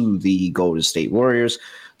loss to the Golden State Warriors.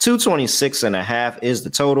 226.5 is the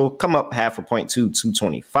total. Come up half a point to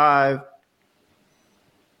 225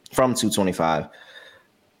 from 225.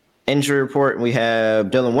 Injury report, we have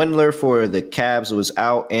Dylan Windler for the Cavs who is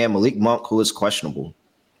out and Malik Monk who is questionable.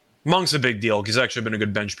 Monk's a big deal. He's actually been a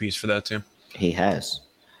good bench piece for that team. He has.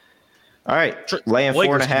 All right. Laying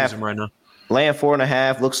Lakers 4.5 right now. Laying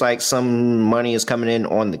 4.5. Looks like some money is coming in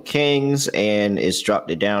on the Kings and it's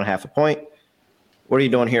dropped it down half a point. What are you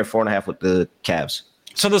doing here 4.5 with the Cavs?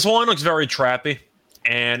 So this line looks very trappy.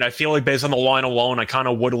 And I feel like based on the line alone, I kind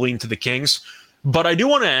of would lean to the Kings. But I do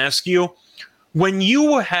want to ask you, when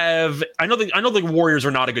you have, I know the Warriors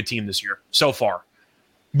are not a good team this year so far,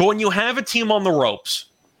 but when you have a team on the ropes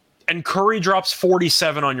and Curry drops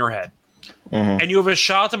 47 on your head, and you have a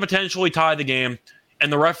shot to potentially tie the game,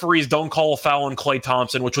 and the referees don't call a foul on Klay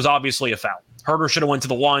Thompson, which was obviously a foul. Herter should have went to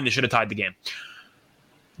the line. They should have tied the game.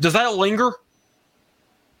 Does that linger?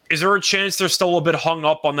 Is there a chance they're still a bit hung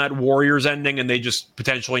up on that Warriors ending and they just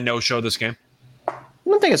potentially no-show this game? I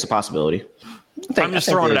don't think it's a possibility. I'm just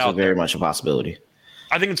throwing it out there. Very much a possibility.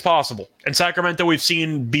 I think it's possible. In Sacramento, we've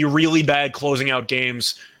seen be really bad closing out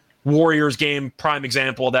games. Warriors game, prime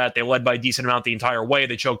example of that. They led by a decent amount the entire way.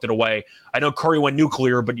 They choked it away. I know Curry went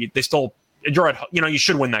nuclear, but they still, you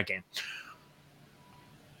should win that game.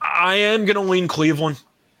 I am going to lean Cleveland.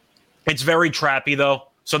 It's very trappy, though,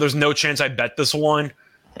 so there's no chance I bet this one.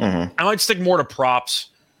 I might stick more to props.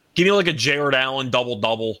 Give me like a Jared Allen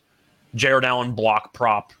double-double, Jared Allen block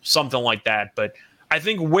prop, something like that. But I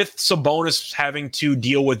think with Sabonis having to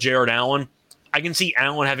deal with Jared Allen, I can see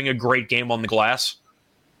Allen having a great game on the glass.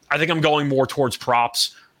 I think I'm going more towards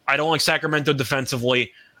props. I don't like Sacramento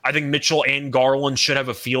defensively. I think Mitchell and Garland should have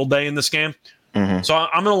a field day in this game. So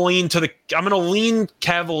I'm going to lean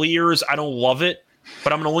Cavaliers. I don't love it,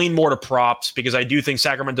 but I'm going to lean more to props because I do think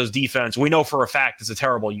Sacramento's defense, we know for a fact, is a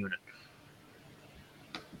terrible unit.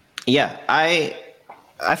 Yeah, I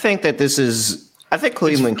think that I think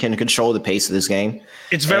Cleveland can control the pace of this game.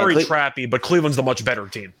 It's very trappy, but Cleveland's the much better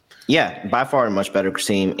team. Yeah, by far a much better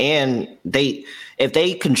team. And if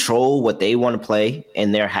they control what they want to play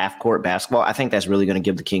in their half-court basketball, I think that's really going to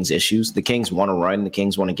give the Kings issues. The Kings want to run. The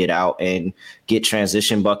Kings want to get out and get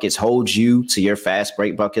transition buckets, hold you to your fast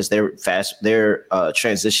break buckets. Their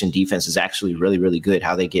transition defense is actually really, really good,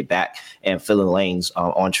 how they get back and fill in lanes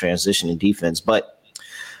on transition and defense. But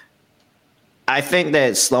I think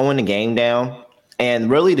that slowing the game down, and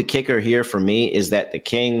really the kicker here for me is that the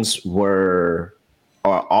Kings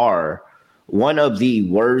are one of the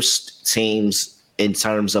worst teams in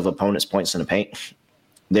terms of opponents' points in the paint.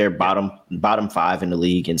 They're bottom 5 in the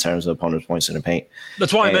league in terms of opponents' points in the paint.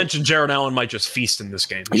 That's why I mentioned Jared Allen might just feast in this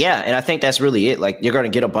game. Yeah, and I think that's really it. Like, you're going to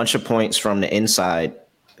get a bunch of points from the inside.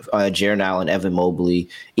 Jared Allen, Evan Mobley,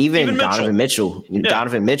 even Donovan Mitchell.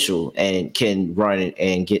 Donovan Mitchell and can run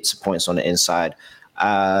and get some points on the inside.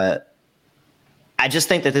 I just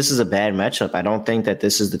think that this is a bad matchup. I don't think that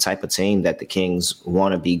this is the type of team that the Kings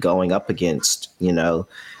want to be going up against,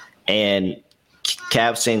 and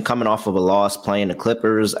Cavs team coming off of a loss playing the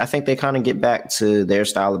Clippers. I think they kind of get back to their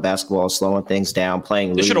style of basketball, slowing things down,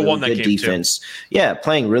 playing really good defense. Too. Yeah,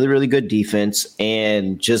 playing really, really good defense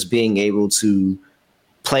and just being able to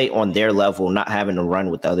play on their level, not having to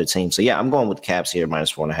run with the other team. So, yeah, I'm going with the Cavs here,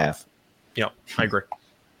 -4.5. Yeah, I agree.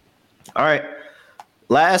 All right.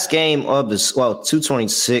 Last game of this,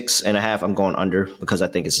 226.5. I'm going under because I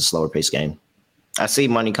think it's a slower paced game. I see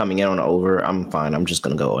money coming in on the over. I'm fine. I'm just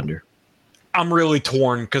going to go under. I'm really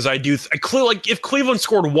torn because if Cleveland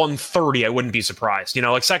scored 130, I wouldn't be surprised.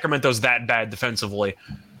 Sacramento's that bad defensively,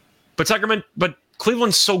 but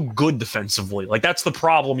Cleveland's so good defensively. Like, that's the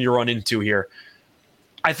problem you run into here.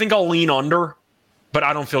 I think I'll lean under, but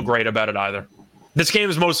I don't feel great about it either. This game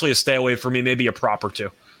is mostly a stay away for me, maybe a prop or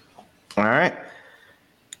two. All right.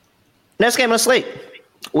 Next game on the slate,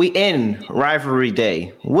 we end rivalry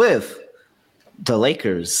day with the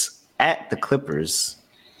Lakers at the Clippers.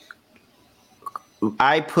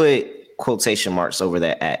 I put quotation marks over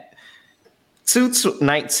that at.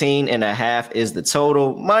 219.5 is the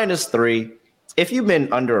total, -3. If you've been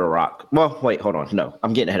under a rock, well, wait, hold on. No,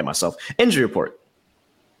 I'm getting ahead of myself. Injury report.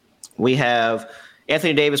 We have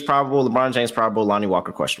Anthony Davis probable, LeBron James probable, Lonnie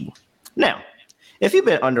Walker questionable. Now, if you've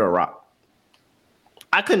been under a rock,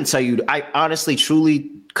 I couldn't tell you. I honestly,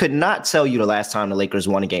 truly could not tell you the last time the Lakers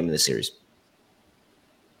won a game in this series.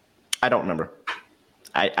 I don't remember.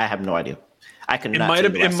 I have no idea. I can. It might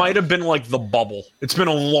have been like the bubble. It's been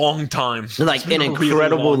a long time. Like an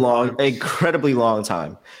incredibly long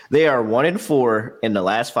time. They are 1-4 in the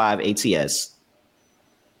last 5 ATS.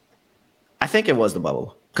 I think it was the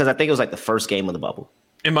bubble because I think it was like the first game of the bubble.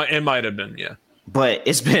 It might have been, yeah. But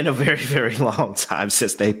it's been a very, very long time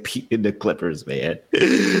since they beat the Clippers, man.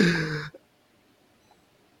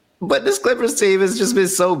 But this Clippers team has just been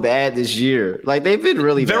so bad this year. Like, they've been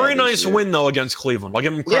really bad. Very nice win, though, against Cleveland. I'll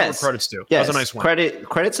give them credits too. Yes. That was a nice win.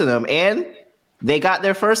 Credit to them. And they got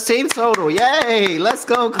their first team total. Yay! Let's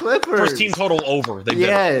go, Clippers. First team total over. They did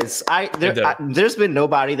it. There's been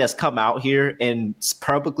nobody that's come out here and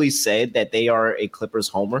publicly said that they are a Clippers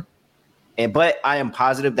homer. But I am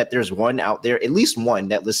positive that there's one out there, at least one,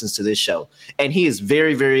 that listens to this show. And he is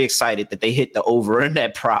very, very excited that they hit the over in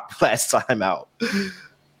that prop last time out.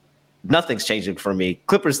 Nothing's changing for me.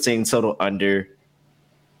 Clippers team total under.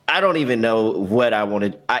 I don't even know what I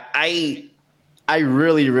wanted. I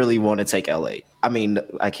really, really want to take LA. I mean,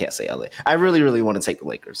 I can't say LA. I really, really want to take the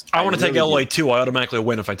Lakers. I want to take LA too. I automatically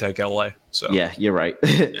win if I take LA. So yeah, you're right.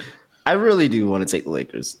 I really do want to take the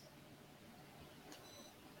Lakers.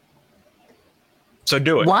 So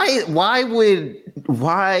do it. Why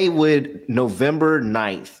would November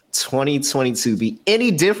 9th, 2022 be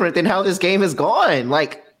any different than how this game has gone?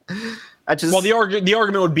 Like, the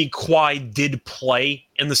argument would be Kawhi did play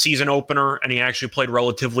in the season opener and he actually played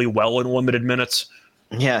relatively well in limited minutes.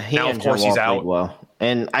 Yeah, now of course he's out. Well,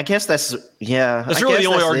 and I guess that's really the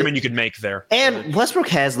only argument you could make there. And Westbrook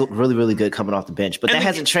has looked really, really good coming off the bench, but that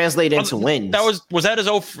hasn't translated into wins. That was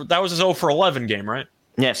his 0 for 11 game, right?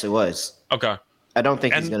 Yes, it was. Okay. I don't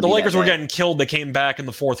think he's going to be. And the Lakers were bad. getting killed. They came back in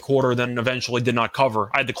the fourth quarter, then eventually did not cover.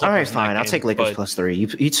 I had the Clippers. All right, fine. I'll take Lakers plus 3.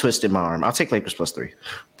 You twisted my arm. I'll take Lakers plus 3.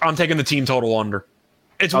 I'm taking the team total under.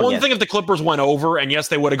 It's one thing if the Clippers went over, and yes,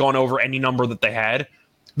 they would have gone over any number that they had.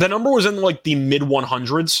 The number was in like the mid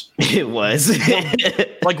 100s. It was.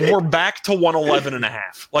 Like we're back to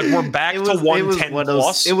 111.5. Like we're back to 110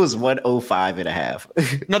 plus. It was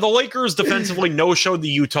 105.5. Now the Lakers defensively no-showed the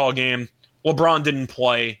Utah game. LeBron didn't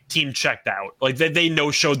play. Team checked out. Like they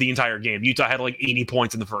no-showed the entire game. Utah had like 80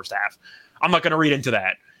 points in the first half. I'm not going to read into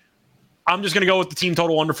that. I'm just going to go with the team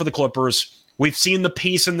total under for the Clippers. We've seen the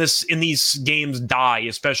pace in these games die,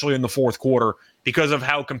 especially in the fourth quarter, because of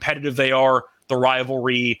how competitive they are, the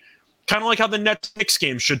rivalry, kind of like how the Nets-Knicks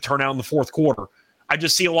game should turn out in the fourth quarter. I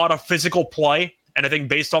just see a lot of physical play, and I think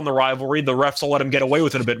based on the rivalry, the refs will let them get away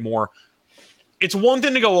with it a bit more. It's one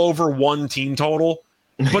thing to go over one team total,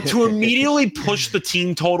 but to immediately push the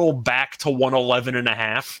team total back to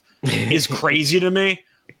 111.5 is crazy to me.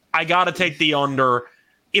 I got to take the under.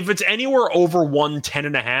 If it's anywhere over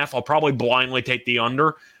 110.5, I'll probably blindly take the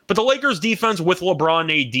under. But the Lakers defense with LeBron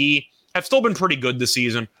and AD have still been pretty good this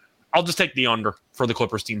season. I'll just take the under for the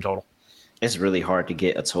Clippers team total. It's really hard to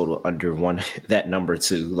get a total under that number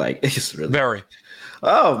too. Like it's really very.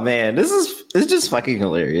 Oh man, it's just fucking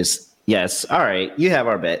hilarious. Yes. All right. You have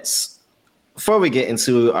our bets. Before we get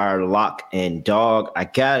into our lock and dog, I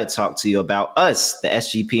gotta talk to you about us, the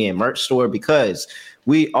SGPN merch store, because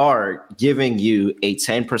we are giving you a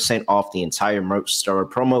 10% off the entire merch store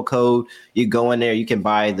promo code. You go in there, you can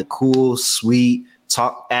buy the cool, sweet,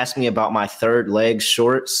 ask me about my third leg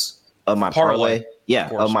shorts of my parlay. Yeah,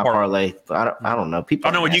 of my parlay. I don't know. People.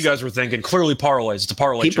 I know what you guys were thinking. Clearly parlays. It's a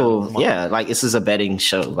parlay. People, yeah, like this is a betting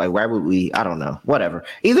show. Like, why would we? I don't know. Whatever.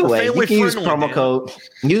 Either way, you can use promo code.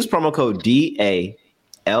 Use promo code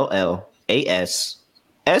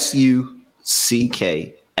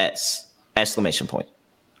DALLASSUCKS exclamation point.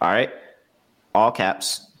 All right, all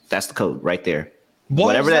caps. That's the code right there.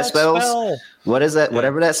 Whatever that spells. What is that?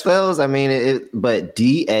 Whatever that spells. I mean, but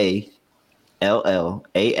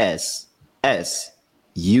DALLASSUCKS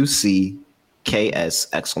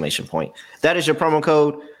exclamation point. That is your promo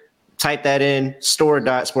code. Type that in,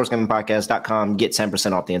 store.sportsgamblingpodcast.com. Get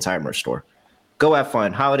 10% off the entire merch store. Go have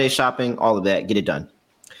fun. Holiday shopping, all of that. Get it done.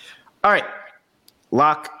 All right.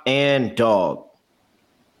 Lock and dog.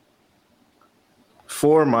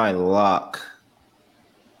 For my lock,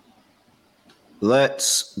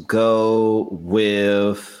 let's go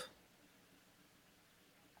with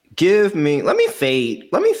let me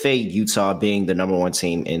fade Utah being the number one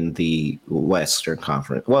team in the Western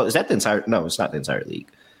Conference. Well, is that the entire? No, it's not the entire league,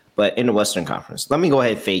 but in the Western Conference. Let me go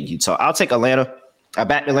ahead and fade Utah. I'll take Atlanta. I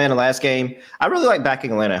backed Atlanta last game. I really like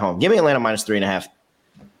backing Atlanta at home. Give me Atlanta minus 3.5.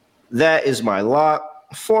 That is my lock.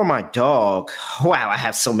 For my dog, wow, I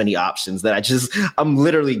have so many options that I'm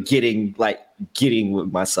literally getting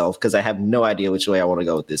with myself because I have no idea which way I want to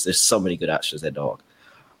go with this. There's so many good options at dog.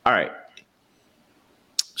 All right.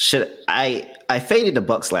 I faded the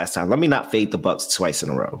Bucks last time. Let me not fade the Bucks twice in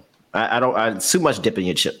a row. I too much dip in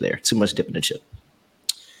your chip there. Too much dip in the chip.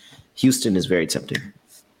 Houston is very tempting.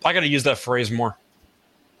 I got to use that phrase more.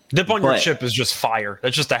 Dip on your chip is just fire.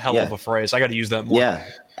 That's just a hell of a phrase. I got to use that more. Yeah,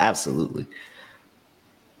 absolutely.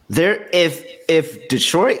 If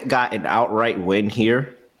Detroit got an outright win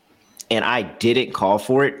here and I didn't call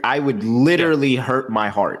for it, I would literally hurt my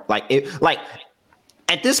heart. Like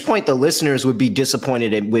at this point, the listeners would be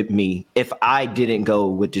disappointed with me if I didn't go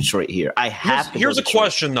with Detroit here. Here's a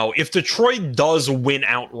question though. If Detroit does win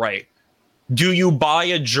outright, do you buy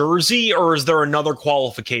a jersey or is there another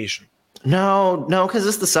qualification? No, because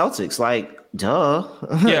it's the Celtics. Like, duh.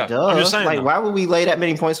 Yeah, duh. I'm just saying. Like, why would we lay that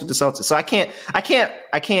many points with the Celtics? So I can't.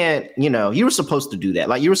 You were supposed to do that.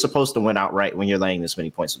 Like, you were supposed to win outright when you're laying this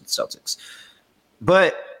many points with the Celtics.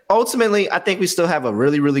 But ultimately, I think we still have a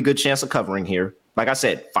really, really good chance of covering here. Like I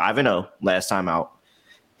said, 5-0 last time out.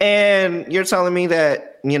 And you're telling me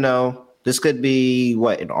that, this could be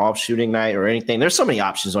an off shooting night or anything. There's so many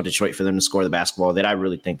options on Detroit for them to score the basketball that I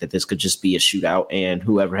really think that this could just be a shootout and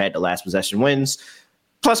whoever had the last possession wins.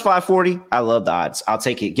 Plus 540. I love the odds. I'll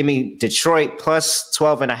take it. Give me Detroit plus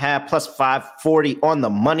 12.5, plus 540 on the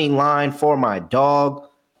money line for my dog.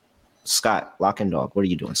 Scott, lock and dog. What are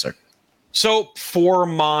you doing, sir? So for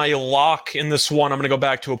my lock in this one, I'm going to go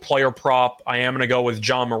back to a player prop. I am going to go with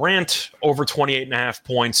John Morant over 28.5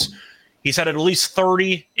 points. He's had at least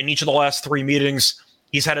 30 in each of the last 3 meetings.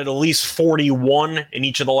 He's had at least 41 in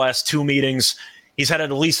each of the last 2 meetings. He's had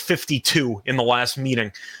at least 52 in the last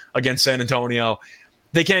meeting against San Antonio.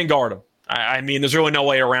 They can't guard him. I mean, there's really no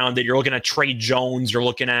way around it. You're looking at Trey Jones. You're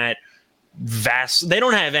looking at vast. They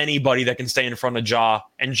don't have anybody that can stay in front of Ja,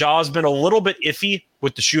 and Ja's been a little bit iffy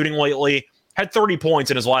with the shooting lately. Had 30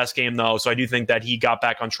 points in his last game, though, so I do think that he got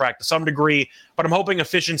back on track to some degree. But I'm hoping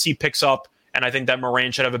efficiency picks up, and I think that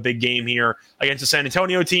Morant should have a big game here against the San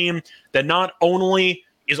Antonio team that not only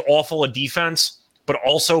is awful at defense, but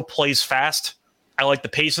also plays fast. I like the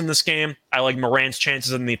pace in this game. I like Morant's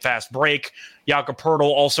chances in the fast break. Jakob Poeltl,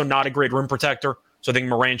 also not a great rim protector, so I think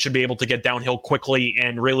Morant should be able to get downhill quickly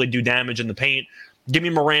and really do damage in the paint. Give me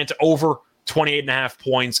Morant over 28.5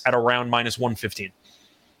 points at around minus 115.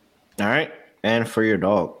 All right. And for your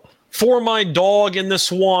dog? For my dog in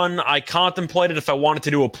this one, I contemplated if I wanted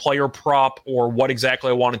to do a player prop or what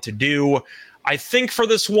exactly I wanted to do. I think for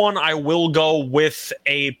this one, I will go with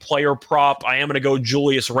a player prop. I am going to go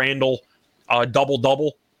Julius Randle,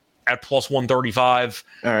 double-double at plus 135.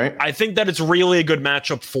 All right. I think that it's really a good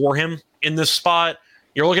matchup for him in this spot.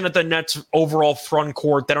 You're looking at the Nets' overall front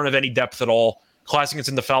court. They don't have any depth at all. Claxton gets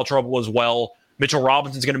into foul trouble as well. Mitchell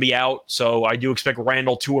Robinson's going to be out, so I do expect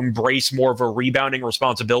Randle to embrace more of a rebounding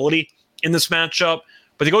responsibility in this matchup.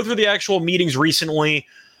 But to go through the actual meetings recently,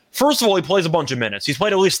 first of all, he plays a bunch of minutes. He's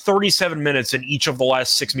played at least 37 minutes in each of the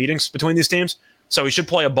last 6 meetings between these teams, so he should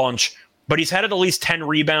play a bunch. But he's had at least 10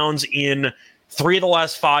 rebounds in 3 of the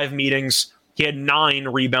last 5 meetings. He had 9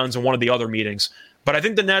 rebounds in one of the other meetings. But I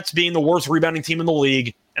think the Nets being the worst rebounding team in the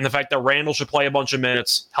league and the fact that Randle should play a bunch of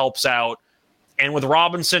minutes helps out. And with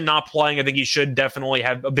Robinson not playing, I think he should definitely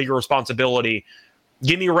have a bigger responsibility.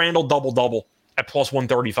 Give me Randle double-double at plus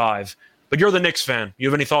 135. But you're the Knicks fan. You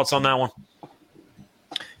have any thoughts on that one?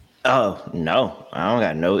 Oh, no. I don't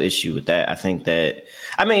got no issue with that. I think that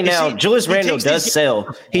 – I mean, now, Julius Randle does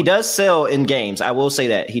sell. He does sell in games. I will say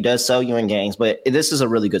that. He does sell you in games, but this is a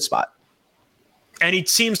really good spot. And he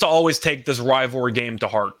seems to always take this rivalry game to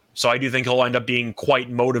heart. So I do think he'll end up being quite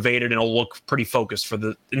motivated and he'll look pretty focused for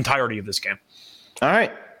the entirety of this game. All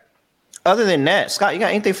right. Other than that, Scott, you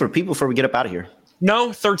got anything for people before we get up out of here?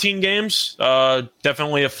 No, 13 games.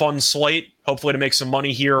 Definitely a fun slate. Hopefully to make some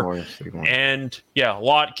money here. And yeah, a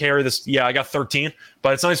lot carry this. Yeah, I got 13.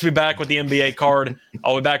 But it's nice to be back with the NBA card.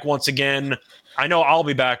 I'll be back once again. I know I'll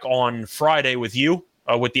be back on Friday with you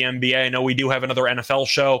with the NBA. I know we do have another NFL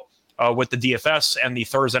show with the DFS and the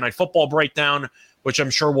Thursday Night Football breakdown, which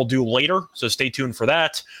I'm sure we'll do later. So stay tuned for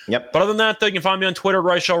that. Yep. But other than that, you can find me on Twitter at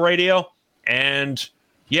Rice Show Radio. And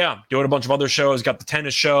yeah, doing a bunch of other shows. Got the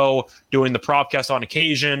tennis show, doing the Propcast on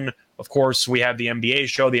occasion. Of course, we have the NBA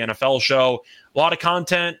show, the NFL show. A lot of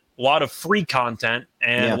content, a lot of free content,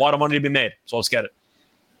 and a lot of money to be made. So let's get it.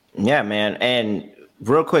 Yeah, man. And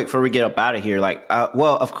real quick before we get up out of here,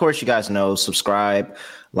 well, of course, you guys know, subscribe,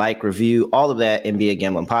 like, review, all of that NBA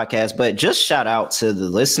Gambling Podcast. But just shout out to the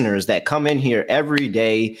listeners that come in here every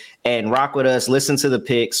day and rock with us, listen to the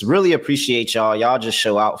picks. Really appreciate y'all. Y'all just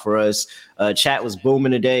show out for us. Chat was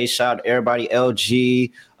booming today. Shout out to everybody,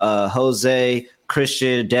 LG, Jose,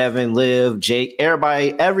 Christian, Devin, Liv, Jake,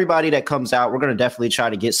 everybody that comes out. We're going to definitely try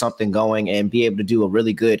to get something going and be able to do a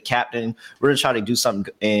really good captain. We're going to try to do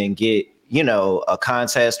something and get, a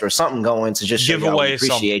contest or something going to just show give y'all away we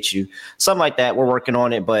appreciate you. Something like that. We're working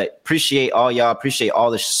on it, but appreciate all y'all. Appreciate all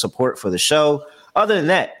the support for the show. Other than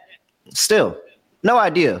that, still no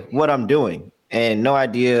idea what I'm doing and no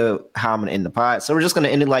idea how I'm going to end the pod. So we're just going to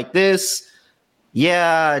end it like this.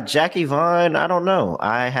 Yeah, Jackie Vaughn, I don't know.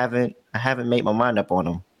 I haven't made my mind up on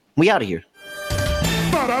him. We out of here.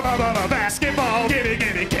 Basketball, give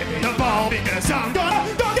me the ball because I'm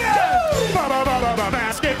gonna